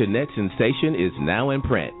internet sensation is now in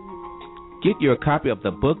print. Get your copy of the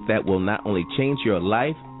book that will not only change your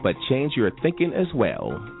life, but change your thinking as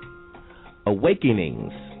well.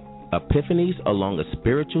 Awakenings, Epiphanies Along a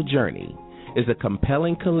Spiritual Journey is a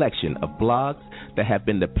compelling collection of blogs that have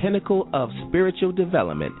been the pinnacle of spiritual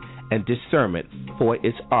development and discernment for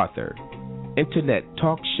its author, internet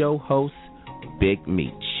talk show host Big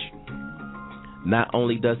Meech. Not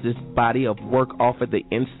only does this body of work offer the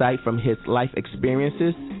insight from his life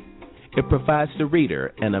experiences, it provides the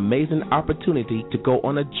reader an amazing opportunity to go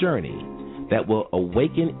on a journey that will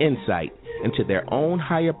awaken insight into their own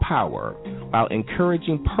higher power while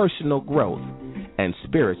encouraging personal growth and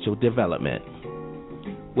spiritual development.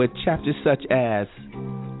 With chapters such as,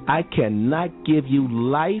 I cannot give you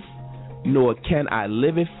life, nor can I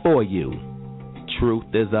live it for you.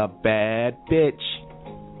 Truth is a bad bitch.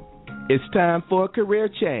 It's time for a career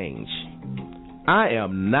change. I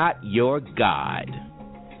am not your God.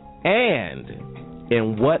 And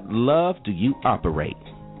in what love do you operate?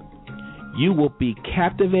 You will be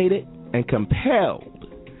captivated and compelled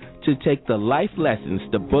to take the life lessons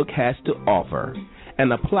the book has to offer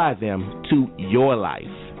and apply them to your life.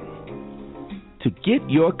 To get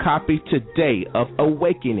your copy today of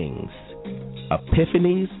Awakenings,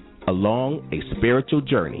 Epiphanies Along a Spiritual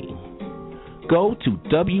Journey, go to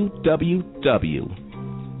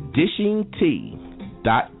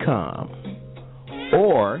www.dishingtea.com,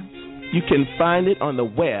 or you can find it on the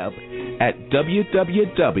web at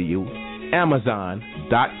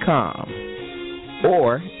www.amazon.com.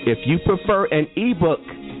 Or if you prefer an ebook,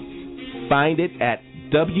 find it at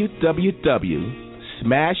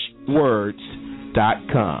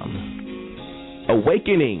www.smashwords.com.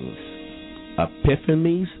 Awakenings,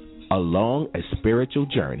 Epiphanies Along a Spiritual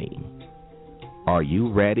Journey. Are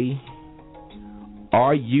you ready?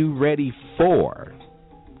 Are you ready for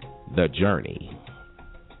the journey?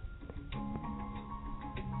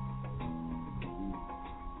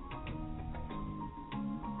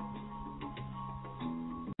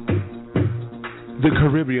 The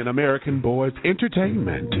Caribbean American Boys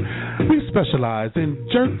Entertainment. We specialize in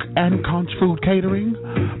jerk and conch food catering,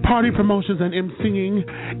 party promotions and emceeing,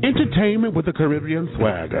 entertainment with the Caribbean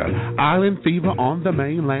swagger, island fever on the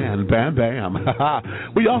mainland, bam bam.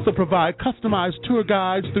 We also provide customized tour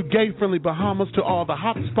guides through gay-friendly Bahamas to all the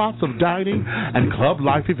hot spots of dining and club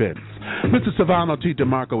life events. Mr. Silvano T.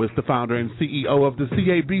 DeMarco is the founder and CEO of the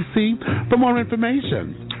CABC. For more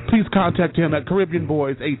information, please contact him at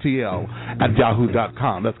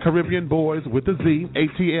CaribbeanBoysATL@yahoo.com. That's Caribbean Boys with a Z,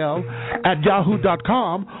 ATL,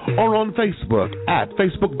 @yahoo.com, or on Facebook at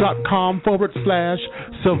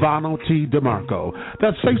Facebook.com/Silvano T. DeMarco.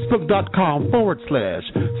 That's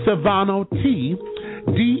Facebook.com/Silvano T.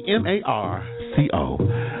 DeMarco.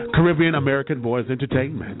 Caribbean American Boys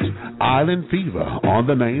Entertainment. Island Fever on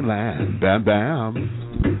the mainland. Bam bam.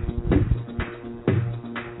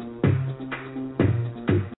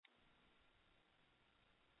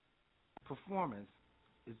 performance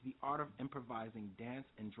is the art of improvising dance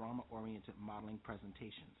and drama-oriented modeling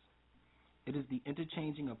presentations. It is the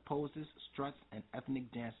interchanging of poses, struts, and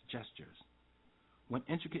ethnic dance gestures. When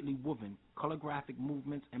intricately woven, colorgraphic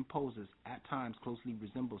movements and poses at times closely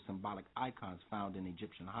resemble symbolic icons found in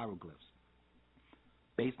Egyptian hieroglyphs.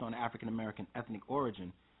 Based on African American ethnic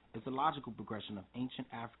origin, it's a logical progression of ancient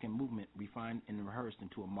African movement refined and rehearsed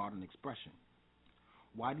into a modern expression.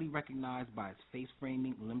 Widely recognized by its face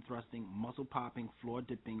framing, limb thrusting, muscle popping, floor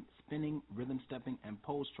dipping, spinning, rhythm stepping, and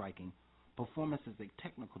pose striking, performance is a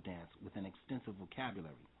technical dance with an extensive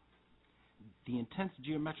vocabulary. The intense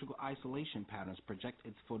geometrical isolation patterns project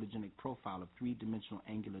its photogenic profile of three-dimensional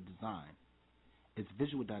angular design. Its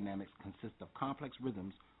visual dynamics consist of complex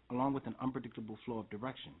rhythms along with an unpredictable flow of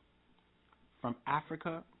direction. From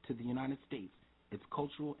Africa to the United States, its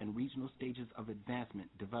cultural and regional stages of advancement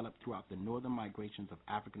developed throughout the northern migrations of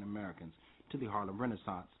African Americans to the Harlem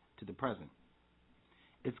Renaissance to the present.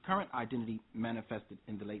 Its current identity manifested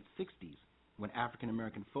in the late 60s when African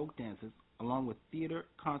American folk dances, along with theater,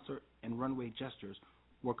 concert, and runway gestures,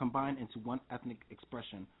 were combined into one ethnic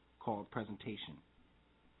expression called presentation.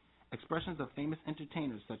 Expressions of famous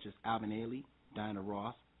entertainers such as Alvin Ailey, Diana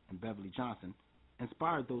Ross, and Beverly Johnson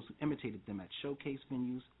inspired those who imitated them at showcase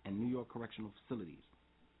venues and New York correctional facilities.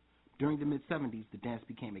 During the mid-'70s, the dance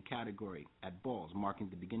became a category at balls, marking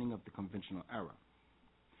the beginning of the conventional era.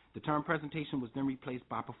 The term presentation was then replaced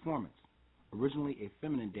by performance, originally a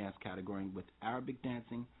feminine dance category with Arabic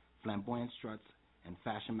dancing, flamboyant struts, and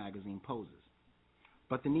fashion magazine poses.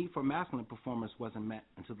 But the need for masculine performers wasn't met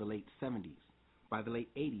until the late 70s. By the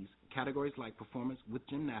late 80s, categories like performance with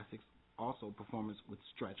gymnastics, also performance with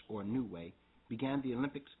stretch or new way, began the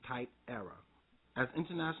Olympics-type era. As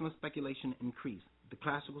international speculation increased, the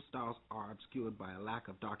classical styles are obscured by a lack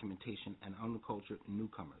of documentation and uncultured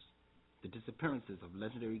newcomers. The disappearances of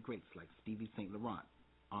legendary greats like Stevie St. Laurent,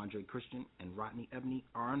 Andre Christian, and Rodney Ebony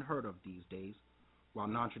are unheard of these days, while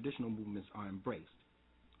non-traditional movements are embraced.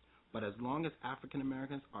 But as long as African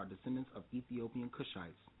Americans are descendants of Ethiopian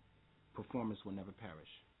Cushites, performance will never perish.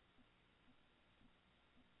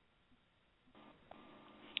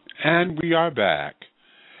 And we are back.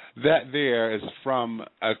 That there is from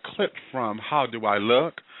a clip from How Do I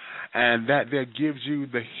Look, and that there gives you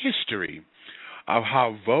the history of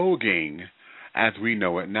how voguing, as we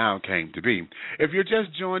know it now, came to be. If you're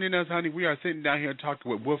just joining us, honey, we are sitting down here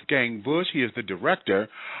talking with Wolfgang Busch. He is the director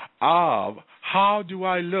of How Do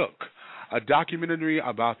I Look, a documentary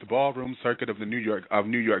about the ballroom circuit of New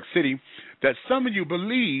York City that some of you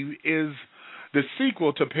believe is the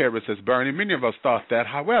sequel to Paris is Burning. Many of us thought that.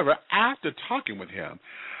 However, after talking with him,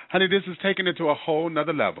 honey, this is taken it to a whole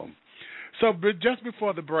nother level. So just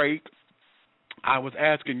before the break, I was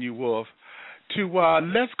asking you, Wolf, to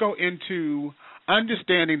let's go into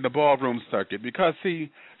understanding the ballroom circuit, because see,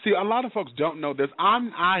 a lot of folks don't know this.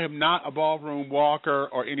 I am not a ballroom walker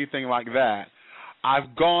or anything like that.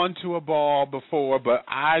 I've gone to a ball before, but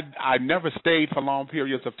I never stayed for long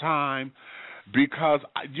periods of time because,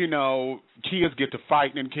 you know, kids get to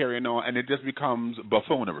fighting and carrying on, and it just becomes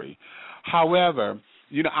buffoonery. However,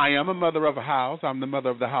 you know, I am a mother of a house. I'm the mother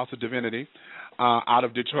of the House of Divinity out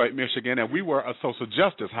of Detroit, Michigan, and we were a social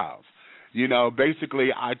justice house. You know, basically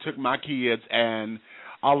I took my kids, and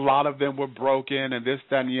a lot of them were broken and this,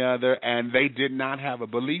 that, and the other, and they did not have a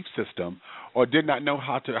belief system or did not know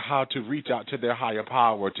how to reach out to their higher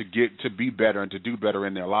power to get to be better and to do better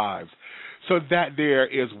in their lives. So that there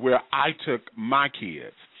is where I took my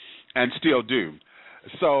kids and still do.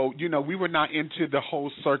 So, you know, we were not into the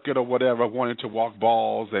whole circuit or whatever, wanting to walk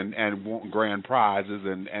balls and want grand prizes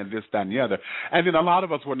and this, that, and the other. And then a lot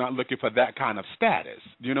of us were not looking for that kind of status.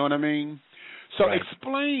 Do you know what I mean? So right.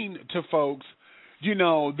 Explain to folks, you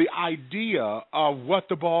know, the idea of what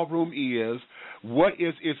the ballroom is, what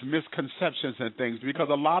is its misconceptions and things, because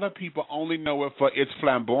a lot of people only know it for its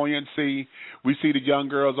flamboyancy. We see the young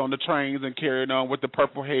girls on the trains and carrying on with the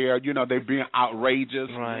purple hair, you know, they're being outrageous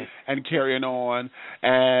right. and carrying on,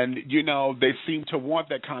 and, you know, they seem to want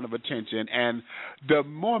that kind of attention. And the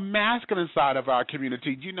more masculine side of our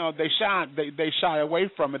community, you know, they shy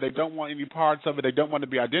away from it. They don't want any parts of it. They don't want to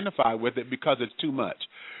be identified with it because it's too much.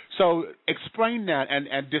 So explain that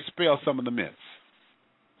and dispel some of the myths.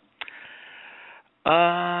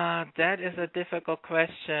 That is a difficult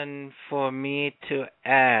question for me to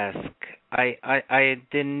ask.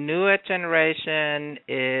 The newer generation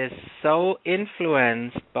is so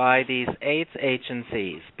influenced by these AIDS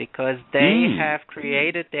agencies because they have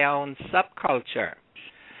created their own subculture.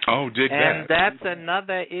 Oh, and that's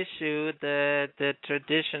another issue the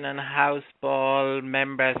tradition and house ball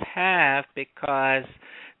members have, because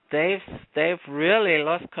they've really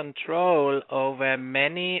lost control over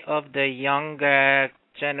many of the younger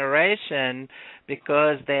generation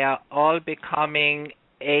because they are all becoming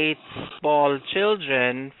eight-ball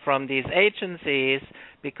children from these agencies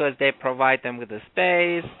because they provide them with a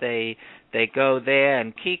space. They go there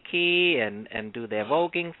and kiki and do their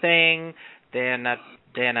voguing thing. They're not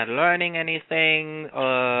learning anything,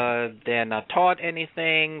 or they're not taught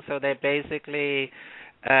anything. So they're basically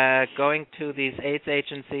going to these AIDS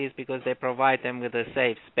agencies because they provide them with a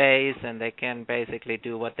safe space and they can basically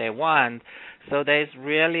do what they want. So there's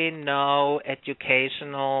really no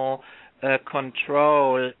educational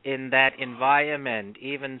control in that environment.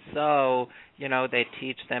 Even so, they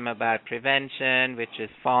teach them about prevention, which is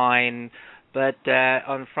fine. But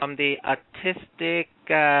from the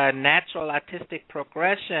natural artistic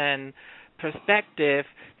progression perspective,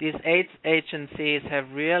 these AIDS agencies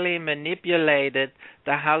have really manipulated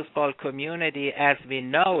the houseball community as we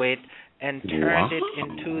know it and turned it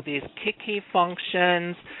into these kiki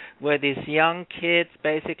functions where these young kids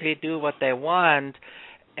basically do what they want.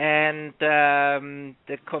 And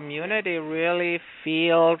the community really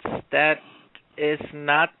feels that is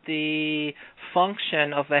not the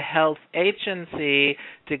function of a health agency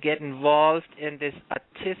to get involved in this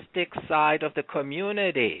artistic side of the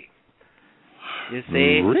community. You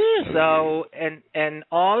see? Really? So, and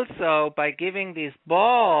also by giving these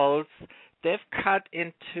balls, they've cut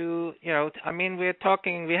into, we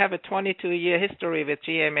have a 22-year history with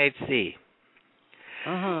GMHC.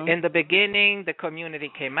 Uh-huh. In the beginning, the community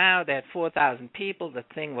came out. They had 4,000 people. The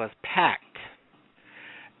thing was packed.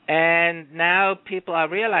 And now people are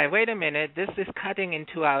realizing, wait a minute, this is cutting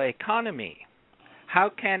into our economy. How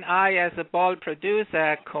can I, as a ball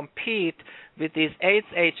producer, compete with these AIDS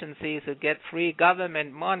agencies who get free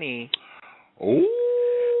government money? Oh.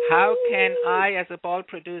 How can I, as a ball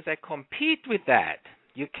producer, compete with that?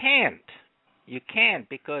 You can't. You can't,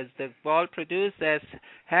 because the ball producers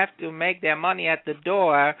have to make their money at the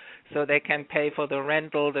door so they can pay for the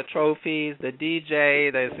rental, the trophies, the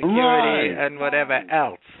DJ, the security, and whatever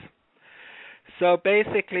else. So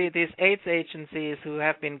basically, these AIDS agencies who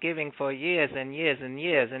have been giving for years and years and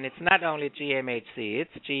years, and it's not only GMHC,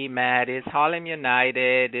 it's GMAT, it's Harlem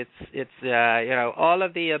United, it's all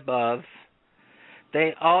of the above.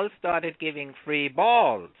 They all started giving free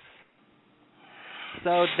balls.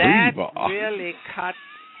 So that really cut.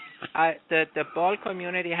 The ball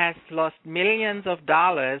community has lost millions of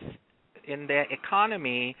dollars in their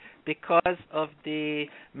economy because of the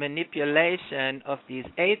manipulation of these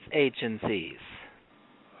AIDS agencies.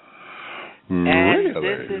 Really? And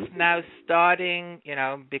this is now starting.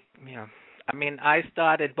 I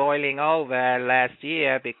started boiling over last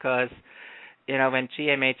year because, when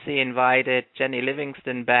GMHC invited Jenny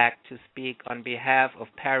Livingston back to speak on behalf of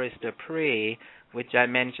Paris Dupree, which I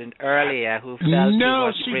mentioned earlier, who felt he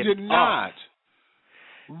was ripped did not. off.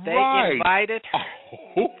 They invited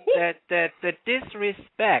her. The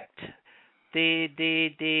disrespect,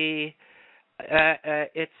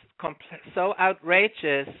 it's so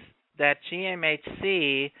outrageous that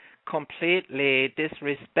GMHC completely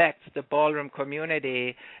disrespects the ballroom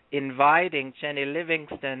community, inviting Jenny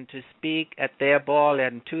Livingston to speak at their ball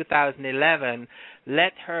in 2011.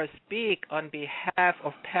 Let her speak on behalf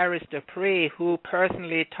of Paris Dupree, who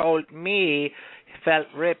personally told me felt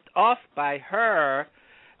ripped off by her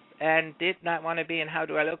and did not want to be in How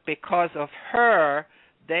Do I Look because of her.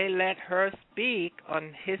 They let her speak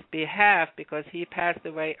on his behalf because he passed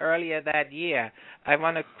away earlier that year. I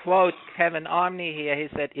want to quote Kevin Omni here. He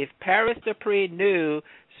said, if Paris Dupree knew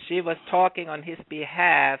she was talking on his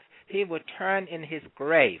behalf, he would turn in his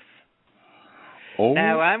grave. Oh.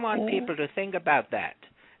 Now, I want people to think about that.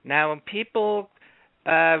 Now, when people,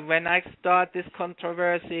 when I start this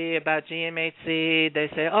controversy about GMHC, they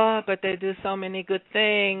say, oh, but they do so many good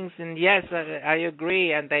things. And yes, I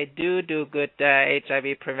agree, and they do good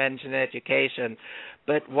HIV prevention education.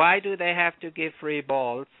 But why do they have to give free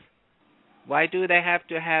balls? Why do they have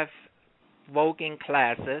to have voguing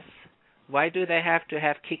classes? Why do they have to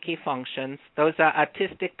have kiki functions? Those are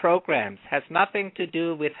artistic programs. Has nothing to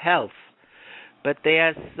do with health. But they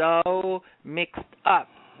are so mixed up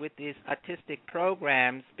with these artistic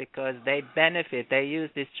programs because they benefit. They use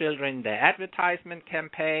these children in their advertisement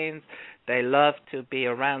campaigns. They love to be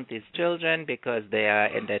around these children because they are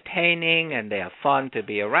entertaining and they are fun to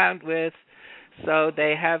be around with. So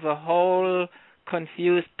they have a whole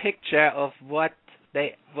confused picture of what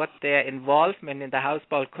their involvement in the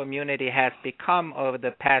houseball community has become over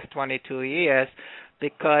the past 22 years,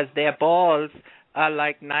 because their balls are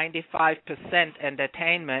like 95%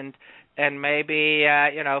 entertainment, and maybe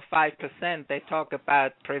 5% they talk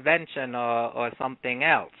about prevention or something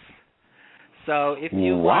else. So if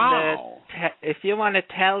you want to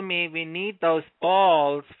tell me we need those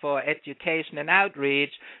balls for education and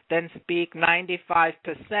outreach, then speak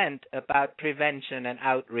 95% about prevention and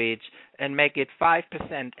outreach and make it 5%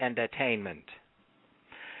 entertainment.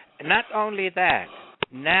 Not only that,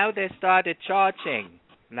 now they started charging.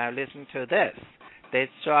 Now listen to this. They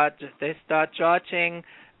start charging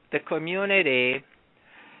the community,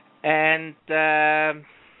 and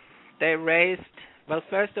they raised. Well,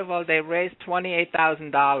 first of all, they raised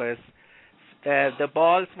 $28,000. The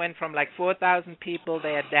balls went from like 4,000 people.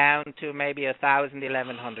 They are down to maybe 1,000,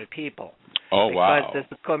 1,100 people. Oh, wow! Because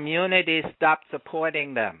the community stopped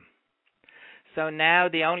supporting them. So now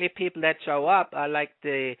the only people that show up are like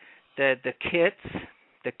the kids,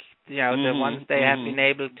 the ones they have been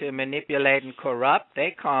able to manipulate and corrupt.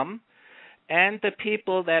 They come, and the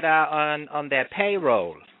people that are on their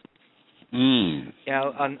payroll. On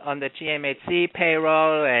the GMHC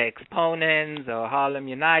payroll, Exponents or Harlem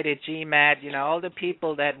United, GMAT, all the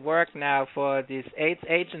people that work now for these AIDS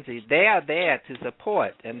agencies, they are there to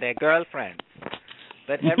support, and their girlfriends.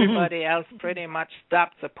 But everybody else pretty much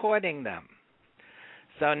stopped supporting them.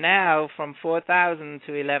 So now, from 4,000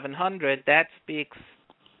 to 1,100, that speaks,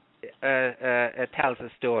 tells a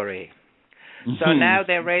story. So now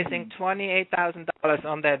they're raising $28,000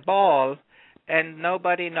 on that ball, and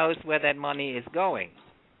nobody knows where that money is going.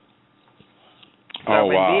 So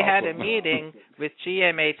when we had a meeting with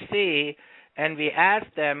GMHC and we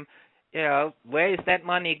asked them, where is that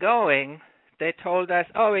money going? They told us,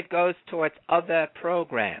 it goes towards other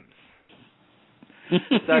programs.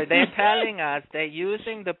 So they're telling us they're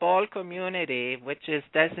using the ball community, which is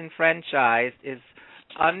disenfranchised, is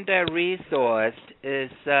under-resourced,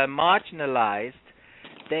 is marginalized.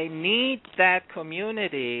 They need that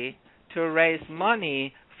community to raise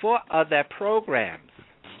money for other programs.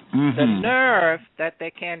 The nerve that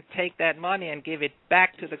they can take that money and give it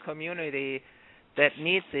back to the community that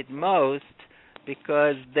needs it most,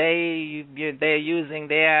 because they're using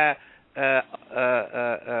their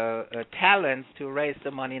talents to raise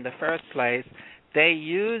the money in the first place. They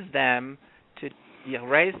use them to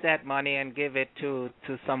raise that money and give it to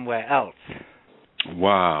somewhere else.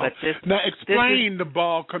 Wow. But now explain the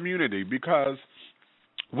ball community, because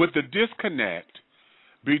with the disconnect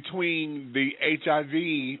between the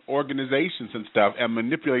HIV organizations and stuff and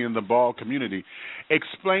manipulating the ball community,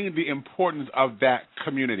 explain the importance of that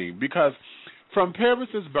community. Because from Paris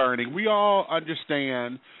is Burning, we all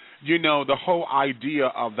understand, the whole idea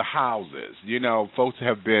of the houses. Folks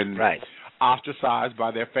have been ostracized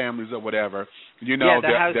by their families or whatever.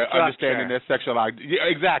 They're understanding their sexual identity. Yeah,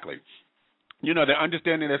 exactly. They're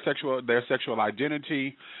understanding their sexual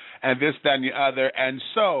identity and this, that, and the other. And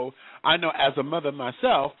so I know as a mother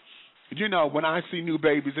myself, when I see new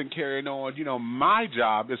babies and carrying on, my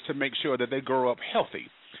job is to make sure that they grow up healthy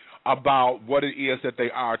about what it is that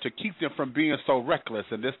they are, to keep them from being so reckless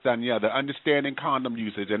and this, that, and the other, understanding condom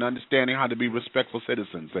usage and understanding how to be respectful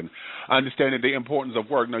citizens and understanding the importance of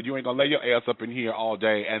work. No, you ain't going to lay your ass up in here all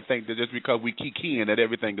day and think that just because we keying that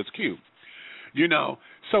everything is cute.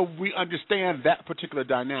 So we understand that particular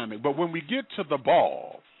dynamic. But when we get to the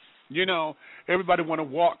ball, everybody want to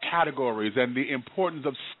walk categories and the importance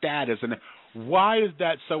of status. And why is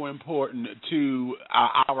that so important to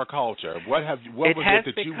our culture? What was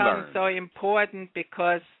it that you learned? It has become so important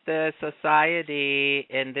because the society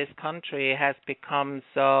in this country has become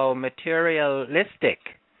so materialistic.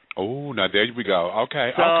 Oh, now there we go.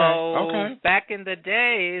 Okay, okay. Back in the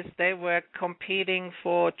days, they were competing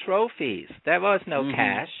for trophies. There was no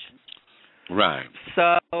cash. Right.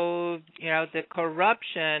 So, the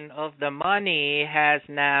corruption of the money has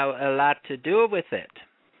now a lot to do with it.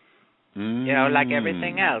 Like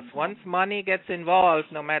everything else. Once money gets involved,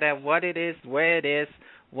 no matter what it is, where it is,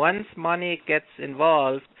 once money gets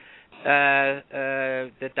involved,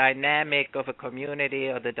 the dynamic of a community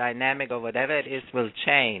or the dynamic of whatever it is will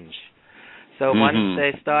change. So once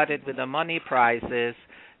they started with the money prices,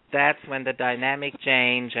 that's when the dynamic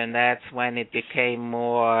changed, and that's when it became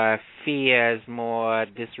more fierce, more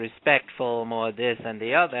disrespectful, more this and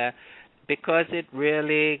the other, because it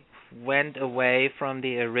really went away from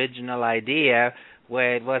the original idea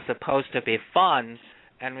where it was supposed to be fun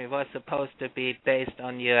and it was supposed to be based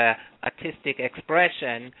on your artistic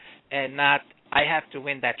expression and not, I have to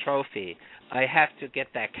win that trophy, I have to get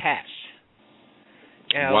that cash.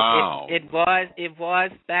 Wow. It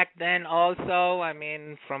was back then also. I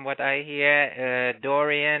mean, from what I hear,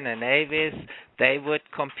 Dorian and Avis, they would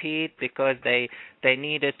compete because they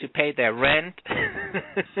needed to pay their rent.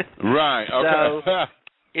 Right. Okay.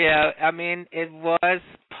 Yeah, I mean, it was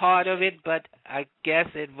part of it, but I guess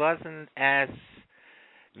it wasn't as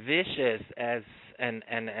vicious as and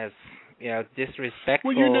as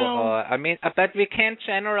disrespectful. Well, you know, Or I mean, but we can't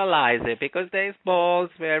generalize it because there's balls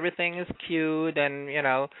where everything is cute and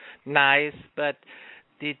nice, but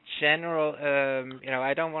the general,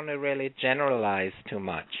 I don't want to really generalize too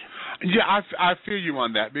much. Yeah, I feel you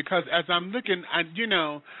on that because as I'm looking,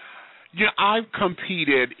 I've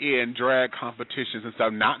competed in drag competitions and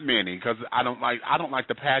stuff. Not many because I don't like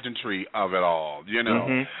the pageantry of it all,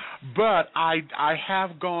 Mm-hmm. But I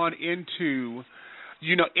have gone into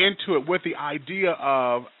it with the idea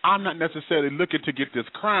of I'm not necessarily looking to get this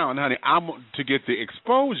crown, honey. I'm to get the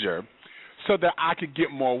exposure so that I could get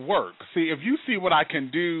more work. See, if you see what I can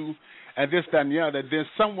do and this, that, and the other, then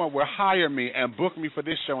someone will hire me and book me for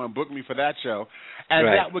this show and book me for that show, and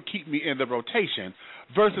Right. that would keep me in the rotation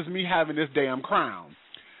versus me having this damn crown.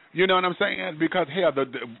 You know what I'm saying? Because, hell,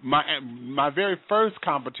 my very first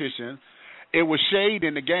competition, it was shade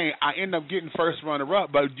in the game. I ended up getting first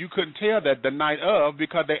runner-up, but you couldn't tell that the night of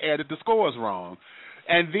because they added the scores wrong.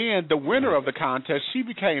 And then the winner of the contest, she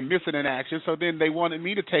became missing in action, so then they wanted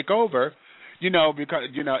me to take over, because,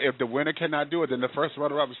 if the winner cannot do it, then the first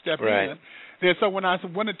runner-up would step Right. in. Then so when I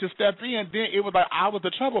wanted to step in, then it was like I was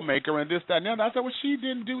the troublemaker and this, that, and the other. I said, well, she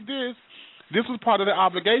didn't do this. This was part of the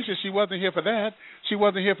obligation. She wasn't here for that. She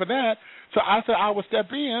wasn't here for that. So I said I would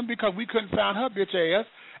step in because we couldn't find her bitch ass.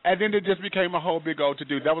 And then it just became a whole big old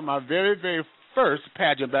to-do. That was my very, very first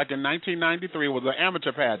pageant back in 1993. It was an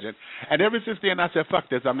amateur pageant. And ever since then, I said, fuck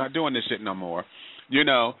this. I'm not doing this shit no more.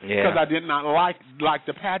 Because I did not like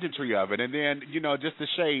the pageantry of it. And then, just the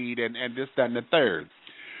shade and this, that, and the third.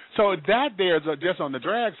 So that there's just on the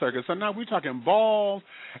drag circuit. So now we're talking balls.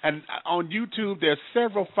 And on YouTube, there's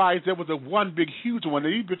several fights. There was one big, huge one.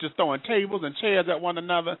 These bitches throwing tables and chairs at one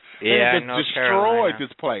another. Yeah, They just destroyed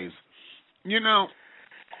this place.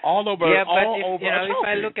 All over, yeah, but if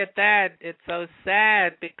I look at that, it's so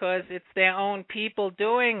sad because it's their own people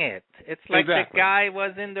doing it. It's like Exactly. The guy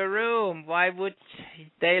was in the room. Why would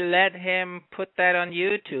they let him put that on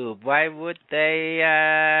YouTube? Why would they,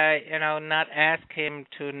 not ask him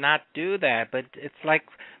to not do that? But it's like,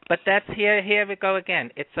 but that's here we go again.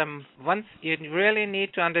 It's once you really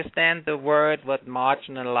need to understand the word what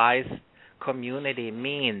marginalized community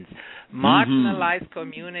means. Marginalized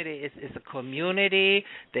community is a community.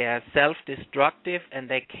 They are self-destructive and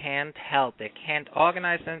they can't help. They can't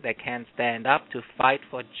organize them. They can't stand up to fight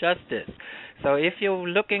for justice. So if you're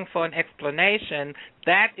looking for an explanation,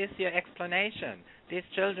 that is your explanation. These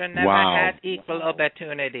children never had equal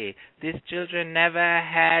opportunity. These children never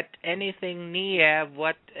had anything near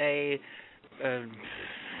what a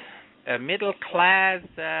middle class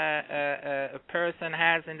person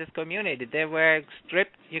has in this community. They were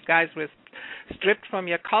stripped. You guys were stripped from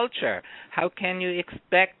your culture. How can you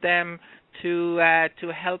expect them to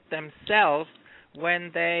help themselves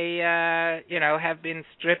when they have been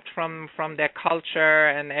stripped from their culture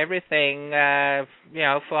and everything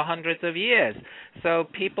for hundreds of years? So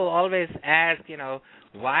people always ask,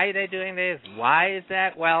 why are they doing this? Why is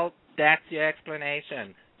that? Well, that's your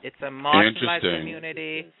explanation. It's a marginalized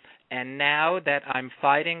community. And now that I'm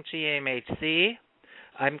fighting GMHC,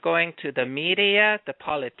 I'm going to the media, the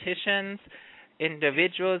politicians,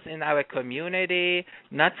 individuals in our community,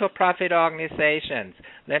 not-for-profit organizations.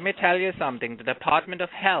 Let me tell you something. The Department of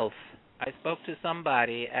Health, I spoke to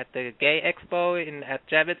somebody at the Gay Expo at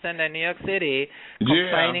Javits Center in New York City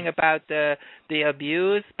complaining about the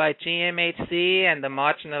abuse by GMHC and the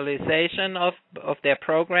marginalization of their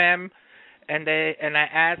program. And I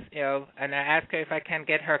asked her if I can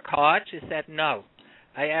get her card. She said no.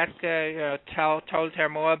 I asked her, told her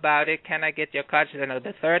more about it. Can I get your card? She said no.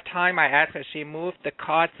 The third time I asked her, she moved the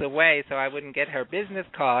cards away so I wouldn't get her business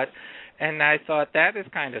card. And I thought that is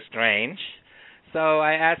kind of strange. So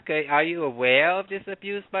I asked her, are you aware of this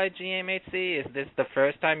abuse by GMHC? Is this the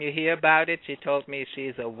first time you hear about it? She told me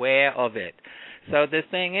she's aware of it. So the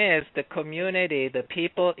thing is, the community, the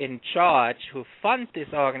people in charge who fund this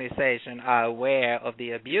organization are aware of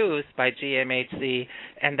the abuse by GMHC,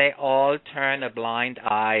 and they all turn a blind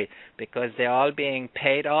eye because they're all being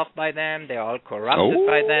paid off by them, they're all corrupted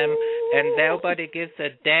by them, and nobody gives a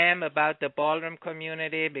damn about the ballroom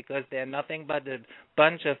community because they're nothing but a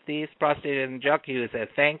bunch of these prostitutes and drug users.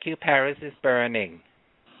 Thank you, Paris is burning.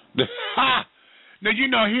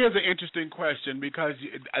 Now, here's an interesting question because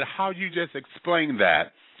how you just explained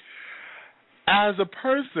that. As a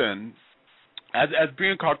person, as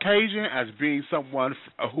being Caucasian, as being someone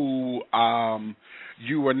who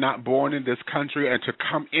you were not born in this country and to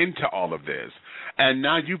come into all of this And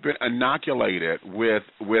now you've been inoculated with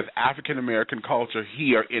African American culture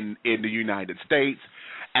here in the United States,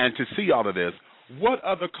 and to see all of this, what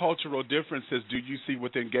other cultural differences do you see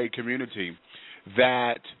within gay community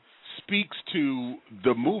that speaks to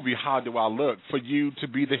the movie How Do I Look, for you to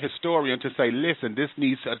be the historian to say, listen, this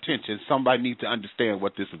needs attention, somebody needs to understand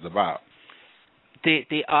what this is about?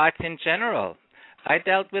 The arts in general. I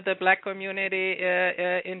dealt with the black community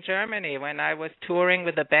in Germany when I was touring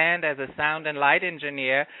with the band as a sound and light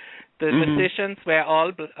engineer. The musicians were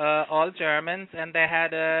all Germans, and they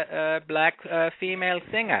had a black female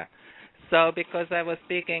singer. So because I was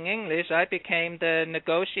speaking English, I became the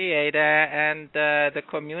negotiator and the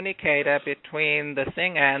communicator between the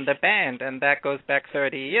singer and the band, and that goes back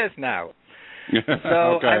 30 years now. So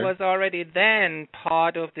okay. I was already then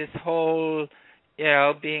part of this whole,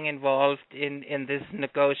 being involved in this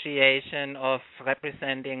negotiation of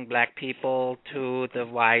representing black people to the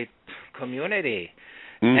white community.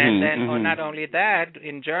 And then, not only that,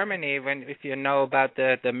 in Germany, if you know about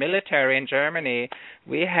the military in Germany,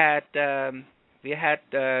 we had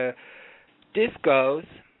discos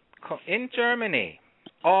in Germany,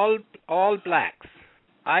 all blacks.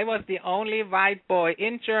 I was the only white boy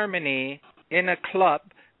in Germany in a club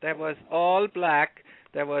that was all black.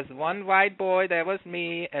 There was one white boy, there was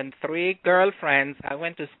me, and 3 girlfriends I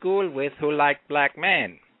went to school with who liked black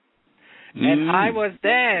men. And I was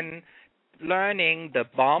then learning the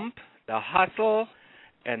bump, the hustle,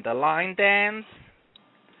 and the line dance.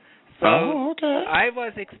 So I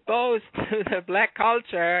was exposed to the black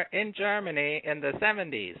culture in Germany in the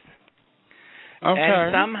 70s.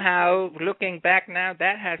 And somehow, looking back now,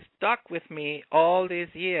 that has stuck with me all these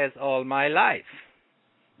years, all my life.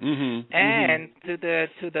 And to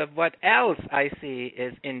the what else I see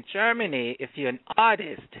is in Germany, if you're an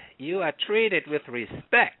artist, you are treated with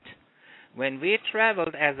respect. When we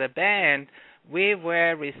traveled as a band, we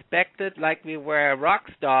were respected like we were rock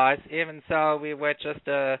stars, even so we were just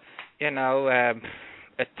a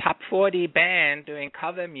top 40 band doing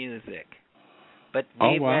cover music. But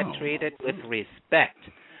we were treated with respect.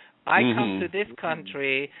 I come to this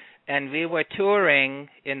country, and we were touring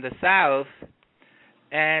in the South,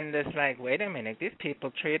 and it's like, wait a minute, these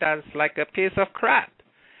people treat us like a piece of crap.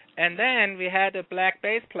 And then we had a black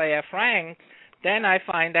bass player, Frank. Then I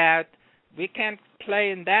find out we can't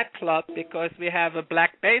play in that club because we have a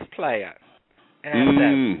black bass player. And I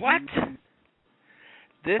said, what?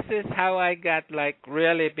 This is how I got,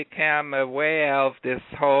 really became aware of this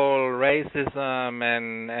whole racism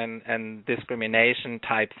and discrimination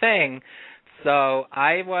type thing. So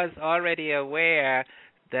I was already aware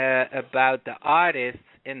about the artists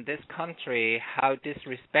in this country, how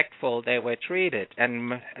disrespectful they were treated.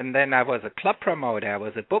 And then I was a club promoter. I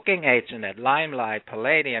was a booking agent at Limelight,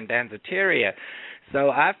 Palladium, Danceteria.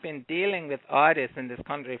 So I've been dealing with artists in this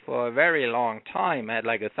country for a very long time. I had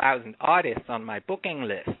 1,000 artists on my booking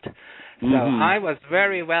list. So I was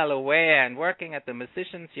very well aware, and working at the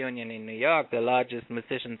Musicians Union in New York, the largest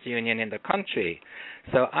musicians union in the country.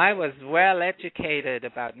 So I was well educated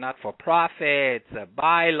about not-for-profits,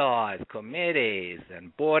 bylaws, committees,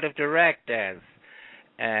 and board of directors,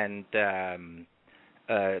 and the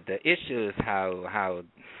issues, how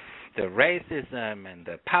the racism and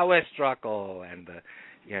the power struggle and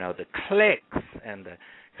the cliques and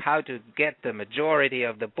how to get the majority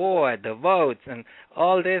of the board, the votes, and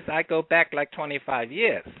all this. I go back 25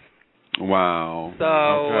 years. Wow.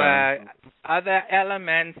 So other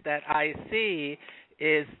elements that I see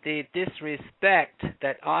is the disrespect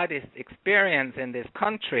that artists experience in this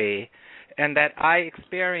country, and that I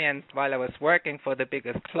experienced while I was working for the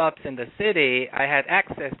biggest clubs in the city. I had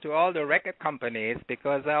access to all the record companies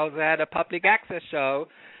because I also had a public access show.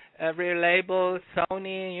 Every label,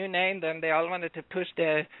 Sony, you name them, they all wanted to push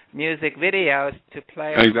their music videos to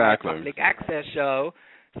play on a public access show.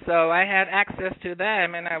 So I had access to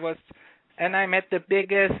them, and I met the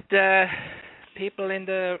biggest people in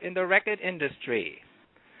the record industry.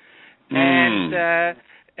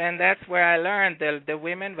 And that's where I learned the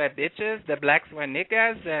women were bitches, the blacks were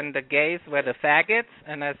niggas, and the gays were the faggots.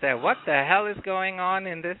 And I said, what the hell is going on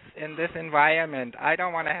in this environment? I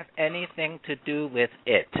don't want to have anything to do with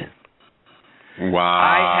it.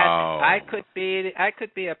 Wow. I could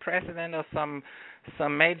be a president of some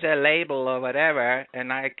major label or whatever,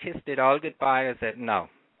 and I kissed it all goodbye. I said, no,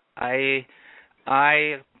 I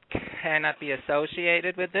cannot be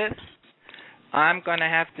associated with this. I'm going to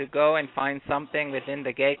have to go and find something within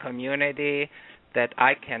the gay community that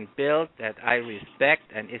I can build, that I respect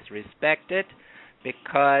and is respected,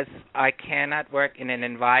 because I cannot work in an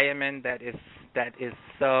environment that is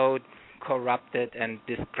so corrupted and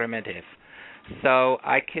discriminative. So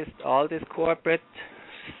I kissed all this corporate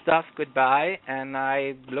stuff goodbye, and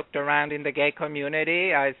I looked around in the gay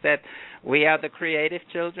community. I said, we are the creative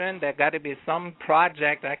children. There got to be some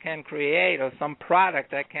project I can create or some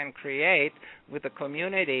product I can create with the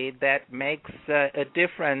community that makes a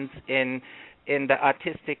difference in the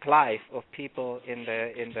artistic life of people in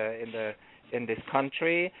this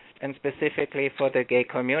country, and specifically for the gay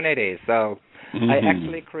community. So I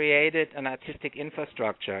actually created an artistic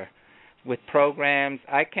infrastructure with programs.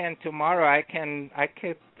 I could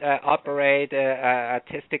operate a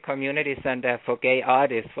artistic community center for gay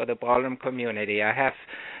artists for the ballroom community. I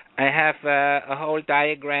have a whole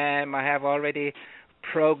diagram. I have already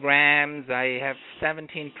programs. I have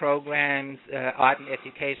 17 programs, art and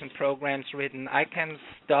education programs written. I can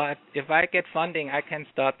start, if I get funding, I can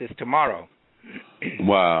start this tomorrow.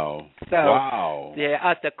 Wow. So, wow.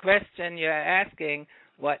 The question you're asking,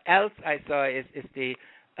 what else I saw is the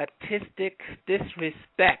artistic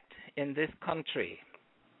disrespect in this country,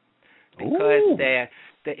 because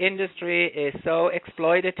the industry is so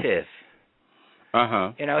exploitative.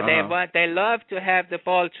 They love to have the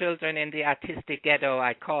ball children in the artistic ghetto,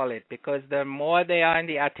 I call it, because the more they are in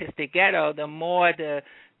the artistic ghetto, the more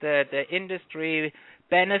the industry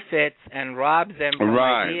benefits and robs them from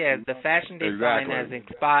ideas. The fashion designers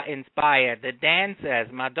inspired, the dancers,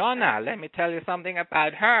 Madonna. Let me tell you something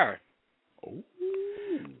about her.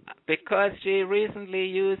 Because she recently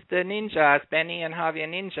used the ninjas, Benny and Javier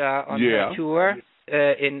Ninja, on her tour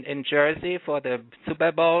in Jersey for the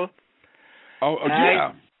Super Bowl.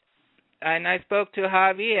 And I spoke to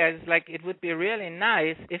Javier. It's like, it would be really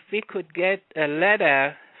nice if we could get a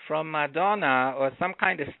letter from Madonna or some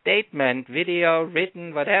kind of statement, video,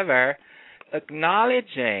 written, whatever,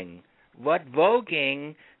 acknowledging what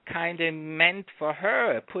voguing kind of meant for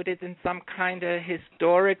her, put it in some kind of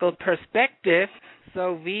historical perspective,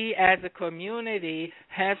 so we as a community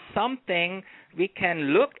have something we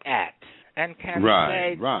can look at and can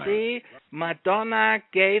say, see, Madonna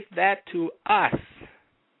gave that to us.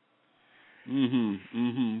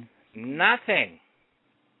 Nothing.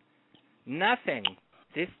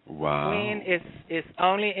 This queen is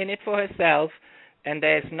only in it for herself, and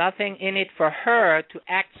there's nothing in it for her to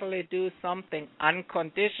actually do something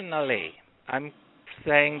unconditionally. I'm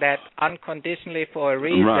saying that unconditionally for a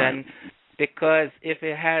reason, because if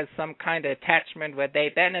it has some kind of attachment where they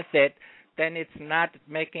benefit, then it's not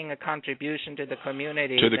making a contribution to the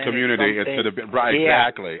community. To the community,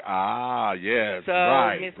 exactly. Yes,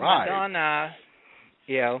 so Miss Madonna,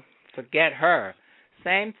 forget her.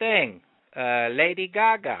 Same thing, Lady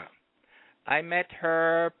Gaga. I met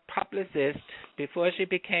her publicist before she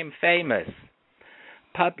became famous.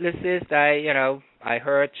 Publicist, I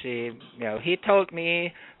heard he told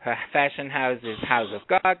me her fashion house is House of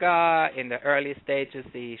Gaga. In the early stages,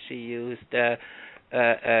 she used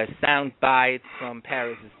sound bites from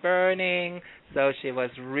Paris is Burning, so she was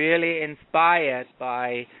really inspired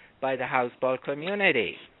by the house ball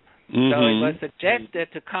community. So it was suggested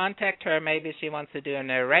to contact her. Maybe she wants to do a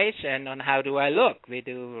narration on how do I look. We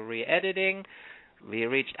do re-editing. We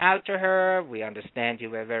reached out to her. We understand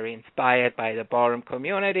you were very inspired by the ballroom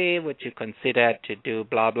community. Would you consider to do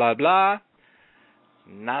blah, blah, blah?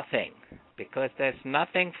 Nothing. Because there's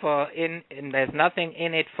nothing there's nothing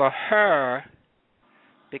in it for her,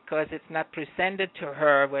 because it's not presented to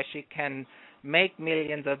her where she can make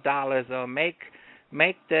millions of dollars or make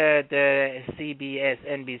the CBS,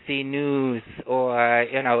 NBC News or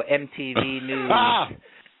MTV News.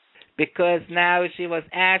 Because now she was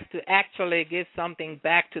asked to actually give something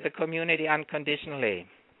back to the community unconditionally,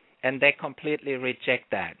 and they completely reject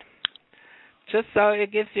that. Just so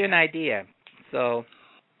it gives you an idea. So.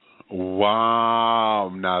 Wow,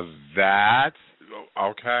 now that's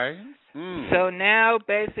okay. So now,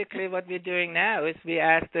 basically, what we're doing now is we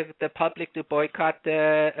ask the public to boycott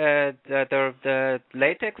the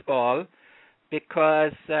latex ball,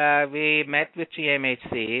 because we met with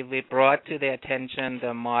GMHC. We brought to their attention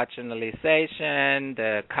the marginalization,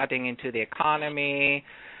 the cutting into the economy,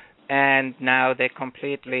 and now they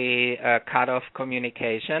completely cut off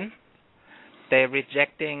communication. They're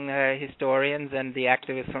rejecting historians and the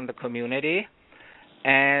activists from the community.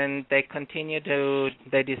 And they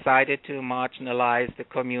decided to marginalize the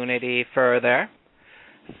community further.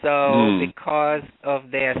 So because of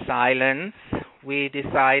their silence, we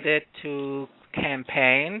decided to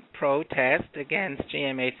protest against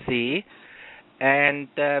GMHC, and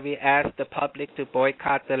we asked the public to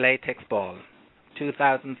boycott the latex ball,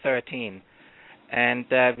 2013. And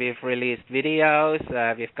we've released videos,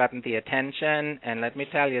 we've gotten the attention, and let me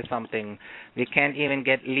tell you something, we can't even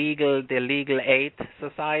get the Legal Aid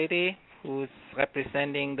Society, who's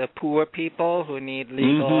representing the poor people who need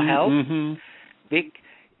legal help.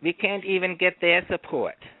 We can't even get their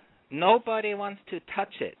support. Nobody wants to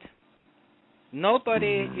touch it.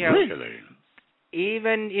 Nobody, Really?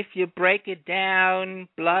 Even if you break it down,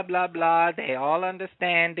 blah, blah, blah, they all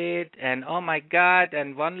understand it, and oh my God,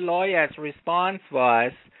 and one lawyer's response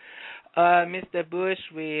was, Mr. Busch,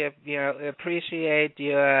 we appreciate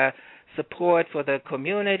your support for the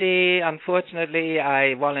community. Unfortunately,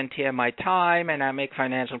 I volunteer my time and I make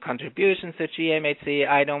financial contributions to GMHC.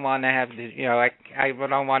 I don't want to have, I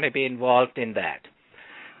don't want to be involved in that.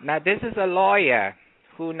 Now, this is a lawyer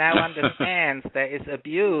who now understands there is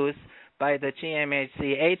abuse by the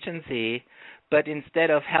GMHC agency, but instead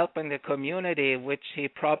of helping the community, which he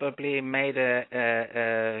probably made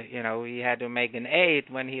he had to make an aid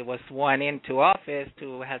when he was sworn into office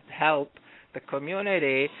to help the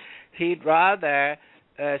community, he'd rather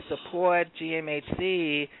support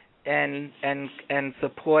GMHC and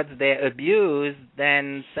support their abuse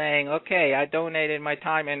than saying, okay, I donated my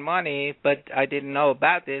time and money, but I didn't know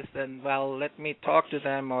about this, and well, let me talk to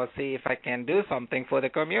them or see if I can do something for the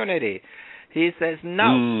community. He says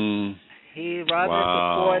no. He rather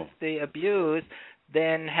supports the abuse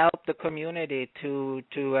than help the community to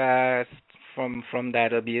from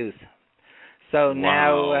that abuse. So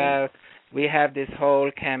now we have this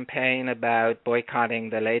whole campaign about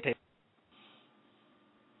boycotting the latex.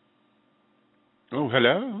 Oh,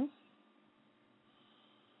 hello?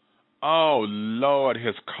 Oh, Lord,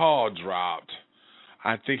 his call dropped.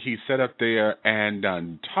 I think he sat up there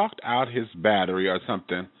and talked out his battery or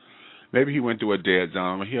something. Maybe he went through a dead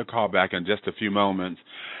zone. He'll call back in just a few moments.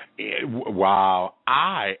 Wow,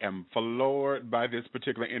 I am floored by this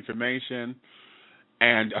particular information.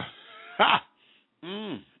 And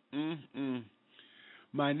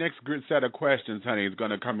my next set of questions, honey, is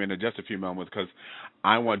going to come in just a few moments because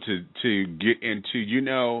I want to get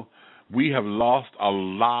into, we have lost a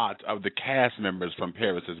lot of the cast members from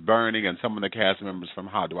Paris is Burning, and some of the cast members from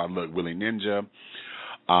How Do I Look? Willie Ninja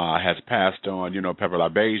has passed on. Pepper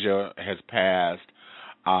LaBeija has passed.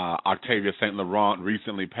 Octavia St. Laurent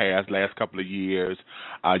recently passed last couple of years.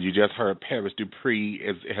 You just heard Paris Dupree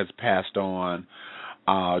has passed on.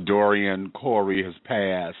 Dorian Corey has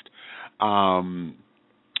passed.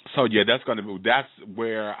 So yeah, that's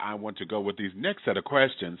where I want to go with these next set of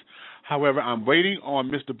questions. However, I'm waiting on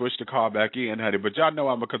Mr. Busch to call back in, honey. But y'all know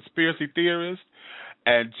I'm a conspiracy theorist,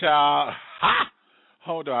 and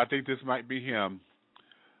hold on, I think this might be him.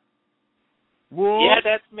 Wolf? Yeah,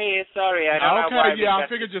 that's me. Sorry, I don't know why. Okay, yeah, I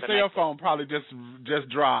figured your cell phone probably just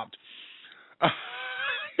dropped.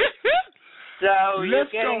 So you're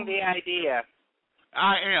getting the idea.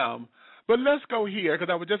 I am. But let's go here,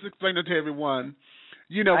 because I was just explaining to everyone,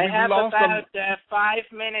 I have about 5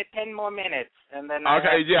 minutes, 10 more minutes, and then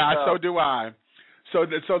so do I. So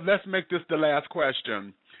let's make this the last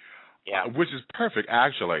question, which is perfect,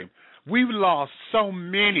 actually. We've lost so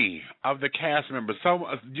many of the cast members,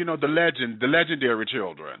 the legendary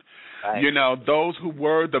children, right. Those who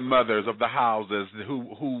were the mothers of the houses,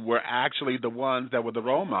 who were actually the ones that were the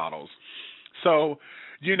role models. So,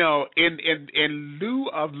 in lieu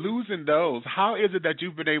of losing those, how is it that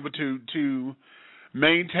you've been able to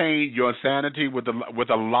maintain your sanity with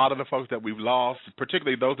a lot of the folks that we've lost,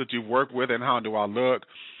 particularly those that you've worked with, and How Do I Look?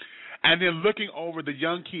 And then looking over the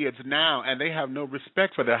young kids now, and they have no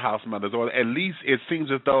respect for their house mothers, or at least it seems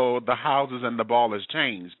as though the houses and the ball has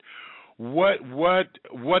changed. What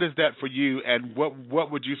is that for you, and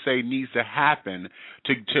what would you say needs to happen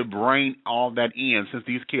to bring all that in, since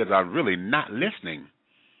these kids are really not listening?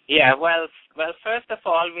 Yeah, well, first of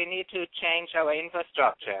all, we need to change our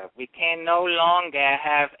infrastructure. We can no longer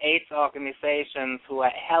have AIDS organizations who are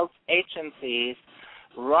health agencies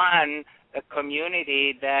run a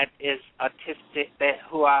community that is autistic,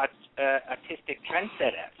 who are artistic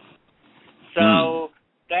trendsetters. So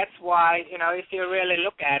that's why, if you really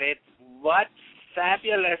look at it, what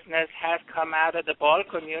fabulousness has come out of the ball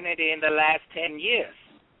community in the last 10 years?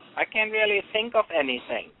 I can't really think of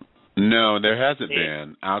anything. No, there hasn't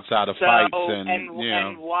been, outside of fights and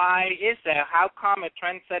why is that? How come a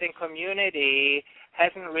trend-setting community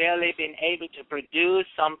hasn't really been able to produce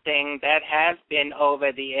something that has been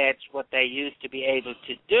over the edge what they used to be able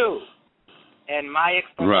to do? And my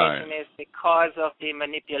explanation is because of the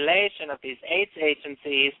manipulation of these AIDS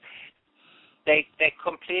agencies, they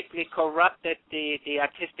completely corrupted the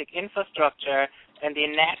artistic infrastructure and the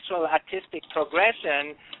natural artistic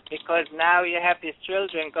progression, because now you have these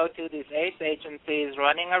children go to these AIDS agencies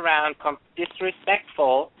running around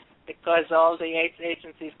disrespectful, because all the AIDS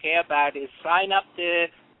agencies care about is sign up the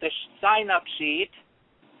sign-up sheet,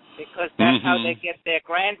 because that's how they get their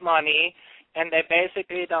grant money, and they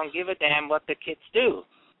basically don't give a damn what the kids do.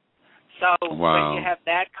 So when you have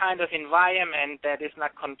that kind of environment that is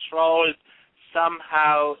not controlled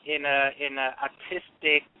somehow in a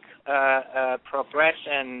artistic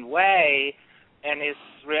progression way, and is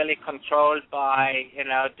really controlled by,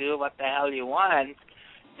 do what the hell you want,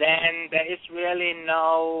 then there is really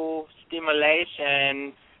no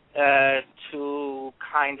stimulation to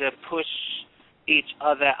kind of push each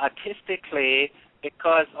other artistically,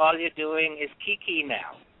 because all you're doing is kiki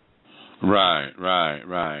now. Right.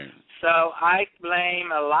 So I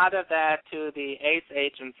blame a lot of that to the AIDS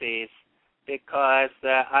agencies, because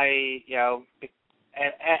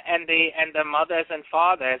and the mothers and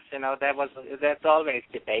fathers, that's always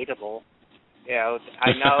debatable.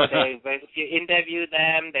 I know if you interview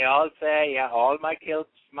them, they all say, all my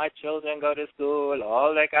children go to school,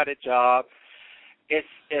 all they got a job. It's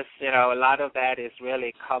a lot of that is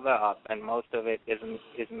really cover up, and most of it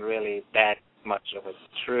isn't really that much of a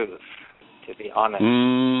truth, to be honest.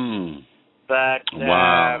 But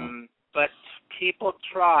people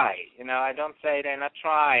try. I don't say they're not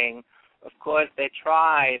trying. Of course they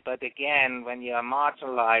try, but again, when you are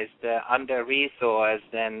marginalized,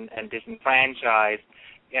 under-resourced, and disenfranchised,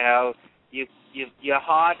 your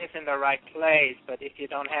heart is in the right place, but if you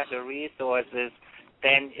don't have the resources,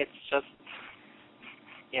 then it's just,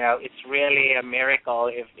 it's really a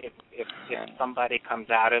miracle if somebody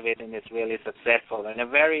comes out of it and is really successful. And a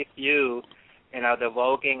very few, the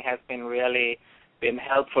voguing has been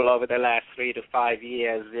helpful over the last 3 to 5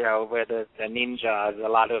 years, where the ninjas, a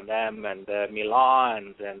lot of them, and the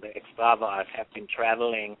Milans and the Extravas have been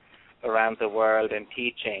traveling around the world and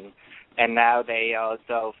teaching. And now they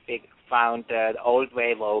also found the old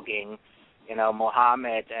way voguing,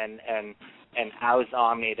 Mohammed and House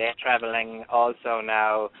Army, they're traveling also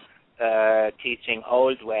now teaching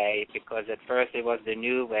old way, because at first it was the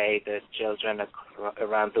new way that children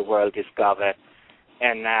around the world discovered.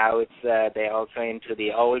 And now they're also into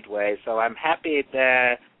the old way. So I'm happy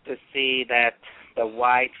to see that the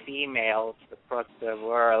white females across the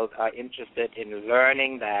world are interested in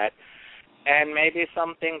learning that, and maybe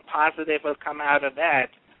something positive will come out of that.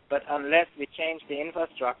 But unless we change the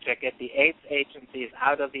infrastructure, get the AIDS agencies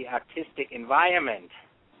out of the artistic environment,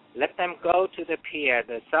 let them go to the pier,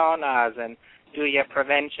 the saunas, and do your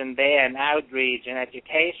prevention there and outreach and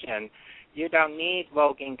education. You don't need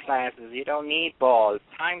voguing classes. You don't need balls.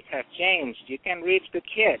 Times have changed. You can reach the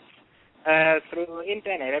kids through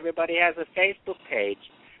internet. Everybody has a Facebook page.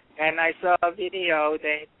 And I saw a video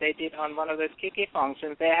they did on one of those Kiki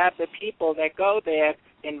functions. They have the people that go there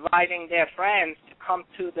inviting their friends to come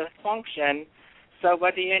to the function. So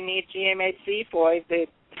what do you need GMHC for if the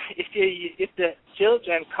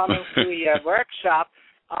children coming to your workshop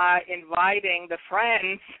are inviting the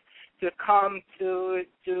friends to come to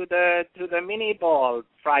the mini ball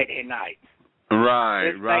Friday night?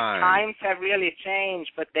 Right. Like times have really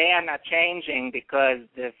changed, but they are not changing because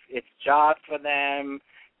it's job for them.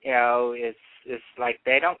 It's like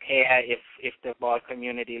they don't care if the ball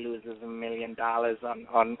community loses $1 million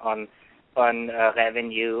on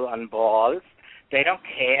revenue on balls. They don't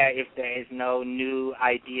care if there is no new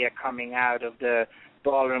idea coming out of the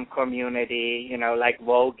ballroom community, like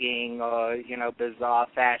voguing or, bizarre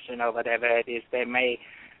fashion or whatever it is they may,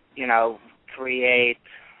 create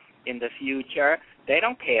in the future. They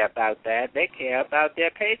don't care about that. They care about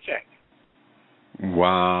their paycheck.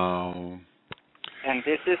 Wow. And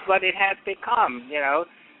this is what it has become,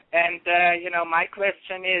 And, my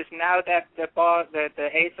question is, now that the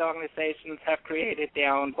AIDS organizations have created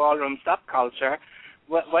their own ballroom subculture,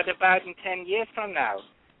 what about in 10 years from now?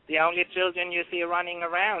 The only children you see running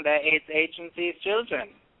around are AIDS agencies' children.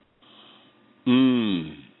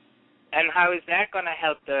 And how is that going to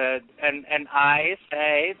help and I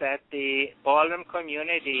say that the ballroom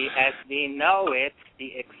community, as we know it,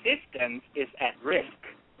 the existence is at risk.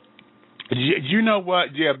 You know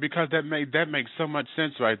what? Yeah, because that makes so much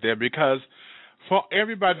sense right there. Because for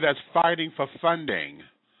everybody that's fighting for funding,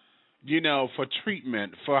 for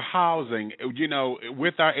treatment, for housing,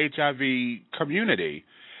 with our HIV community,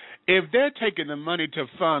 if they're taking the money to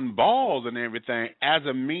fund balls and everything as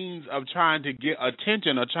a means of trying to get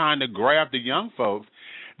attention or trying to grab the young folks,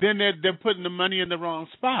 then they're putting the money in the wrong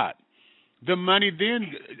spot. The money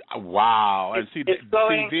then, wow, and then it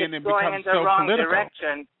becomes in the wrong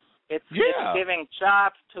direction. It's giving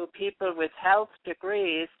jobs to people with health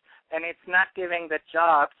degrees, and it's not giving the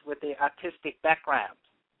jobs with the artistic background.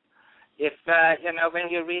 If, when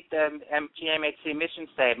you read the GMHC mission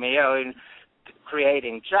statement,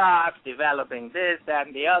 creating jobs, developing this, that,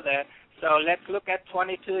 and the other, So let's look at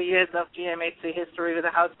 22 years of GMHC history with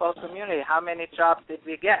the houseboat community. How many jobs did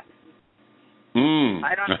we get?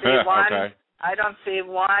 I don't see one. Okay. I don't see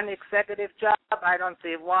one executive job. I don't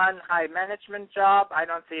see one high management job. I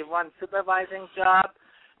don't see one supervising job.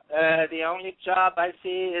 The only job I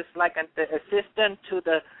see is like the assistant to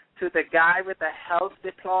the guy with the health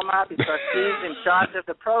diploma, because he's in charge of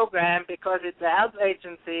the program, because it's a health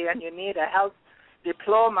agency and you need a health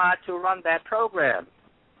diploma to run that program.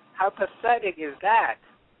 How pathetic is that?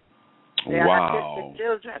 They are autistic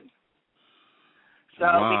children. So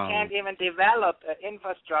we can't even develop an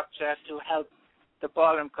infrastructure to help the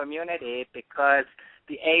ballroom community because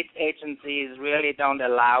the aid agencies really don't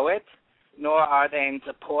allow it, nor are they in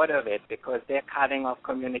support of it because they're cutting off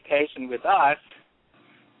communication with us.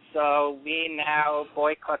 So we now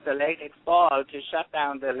boycott the latex ball to shut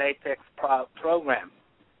down the latex program.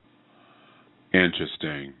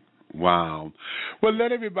 Interesting. Wow. Well,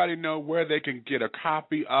 let everybody know where they can get a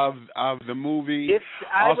copy of the movie.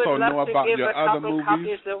 I also would love know to about give your a other couple movies.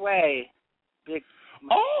 copies away. If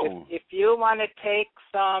you want to take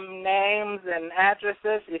some names and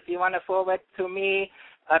addresses, if you want to forward to me,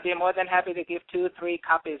 I'd be more than happy to give 2-3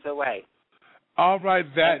 copies away. All right,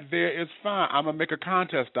 that there is fine. I'm gonna make a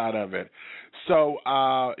contest out of it. So,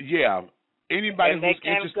 yeah. Anybody and who's they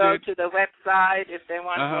can interested, go to the website if they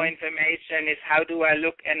want more information. It's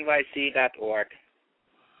howdoilooknyc.org.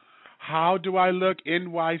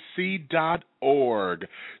 howdoilooknyc.org.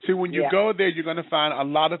 See, when you go there, you're going to find a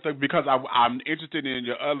lot of things, because I'm interested in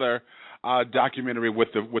your other documentary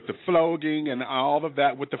with the flogging and all of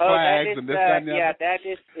that, with the flags and this, that, and the other. That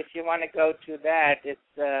is, if you want to go to that, it's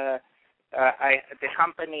the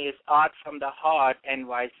company is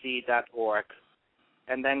artfromtheheartnyc.org.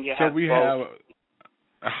 And then you have we both.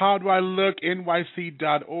 have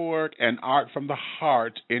howdoilooknyc.org and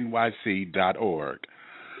artfromtheheartnyc.org.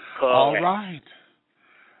 Correct.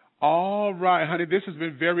 All right, honey. This has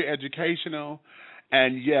been very educational,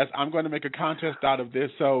 and yes, I'm going to make a contest out of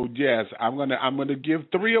this. So yes, I'm going to give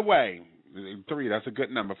 3 away. 3, that's a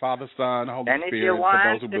good number. Father, Son, Holy and Spirit. if you want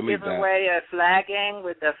for those who to believe give that. away a flagging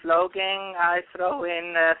with the flogging, I throw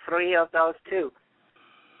in 3 of those too.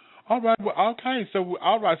 All right. Well, okay. So we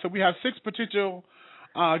have 6 potential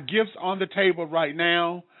gifts on the table right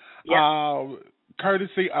now,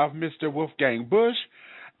 courtesy of Mr. Wolfgang Busch,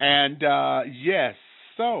 and yes.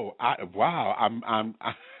 So I'm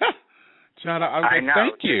China. I know.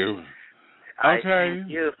 Thank you. I thank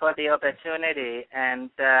you for the opportunity, and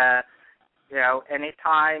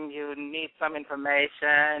anytime you need some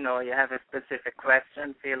information or you have a specific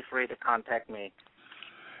question, feel free to contact me.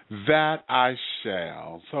 That I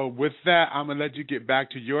shall. So with that, I'm going to let you get back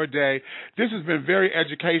to your day. This has been very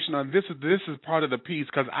educational, and this is part of the piece,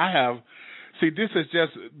 because this has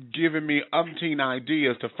just given me umpteen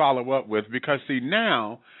ideas to follow up with, because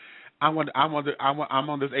now I'm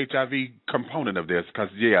on this HIV component of this,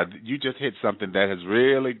 because you just hit something that has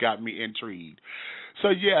really got me intrigued. So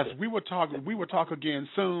yes, we will talk again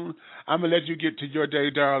soon. I'm gonna let you get to your day,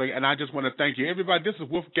 darling, and I just want to thank you, everybody. This is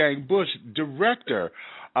Wolfgang Busch, director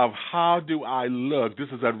of How Do I Look. This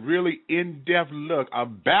is a really in-depth look, a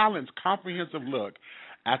balanced, comprehensive look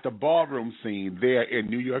at the ballroom scene there in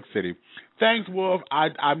New York City. Thanks, Wolf. I'll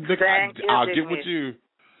get with you.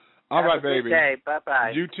 All right, baby. Have a good day.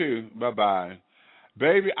 Bye-bye. You too. Bye-bye.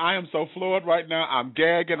 Baby, I am so floored right now. I'm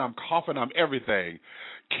gagging, I'm coughing, I'm everything.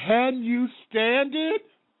 Can you stand it?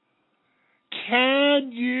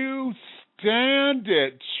 Can you stand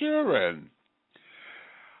it, children?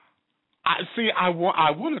 I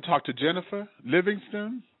want to talk to Jennifer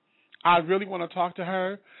Livingston. I really want to talk to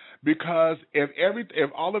her, because I'm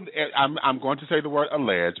going to say the word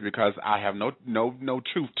alleged, because I have no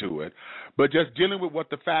truth to it, but just dealing with what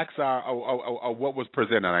the facts are, or what was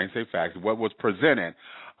presented. I didn't say facts. What was presented.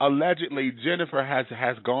 Allegedly, Jennifer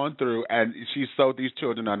has gone through and she sold these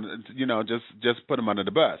children on, just put them under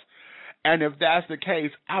the bus. And if that's the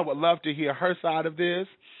case, I would love to hear her side of this.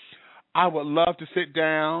 I would love to sit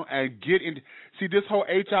down and get in. See, this whole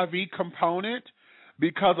HIV component,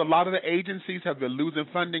 because a lot of the agencies have been losing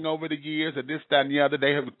funding over the years, and this, that, and the other.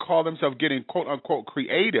 They have called themselves getting, quote unquote,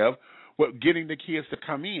 creative with getting the kids to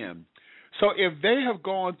come in. So if they have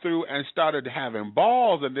gone through and started having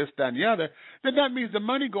balls and this, that, and the other, then that means the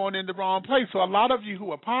money going in the wrong place. So a lot of you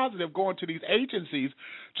who are positive going to these agencies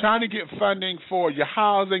trying to get funding for your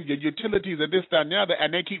housing, your utilities, and this, that, and the other,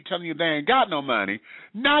 and they keep telling you they ain't got no money.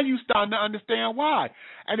 Now you starting to understand why.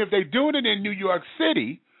 And if they're doing it in New York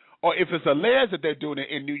City or if it's alleged that they're doing it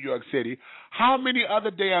in New York City, how many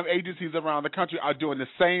other damn agencies around the country are doing the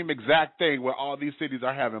same exact thing where all these cities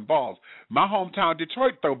are having balls? My hometown,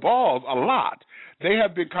 Detroit, throw balls a lot. They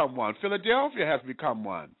have become one. Philadelphia has become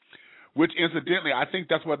one, which incidentally, I think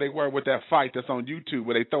that's where they were with that fight that's on YouTube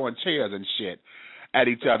where they throwing chairs and shit at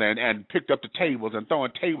each other and picked up the tables and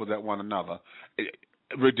throwing tables at one another.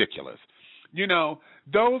 Ridiculous. You know,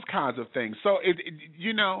 those kinds of things. So,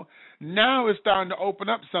 now it's starting to open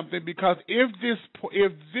up something, because if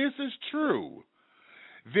this is true,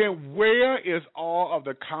 then where is all of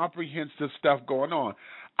the comprehensive stuff going on?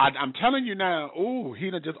 I'm telling you now,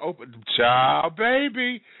 he done just opened. Child,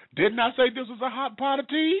 baby, didn't I say this was a hot pot of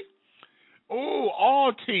tea?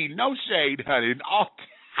 All tea, no shade, honey.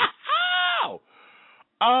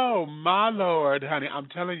 Oh, my Lord, honey, I'm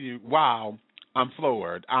telling you, wow. I'm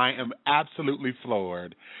floored. I am absolutely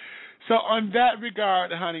floored. So on that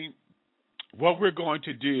regard, honey, what we're going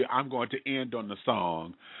to do, I'm going to end on the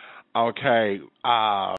song. Okay.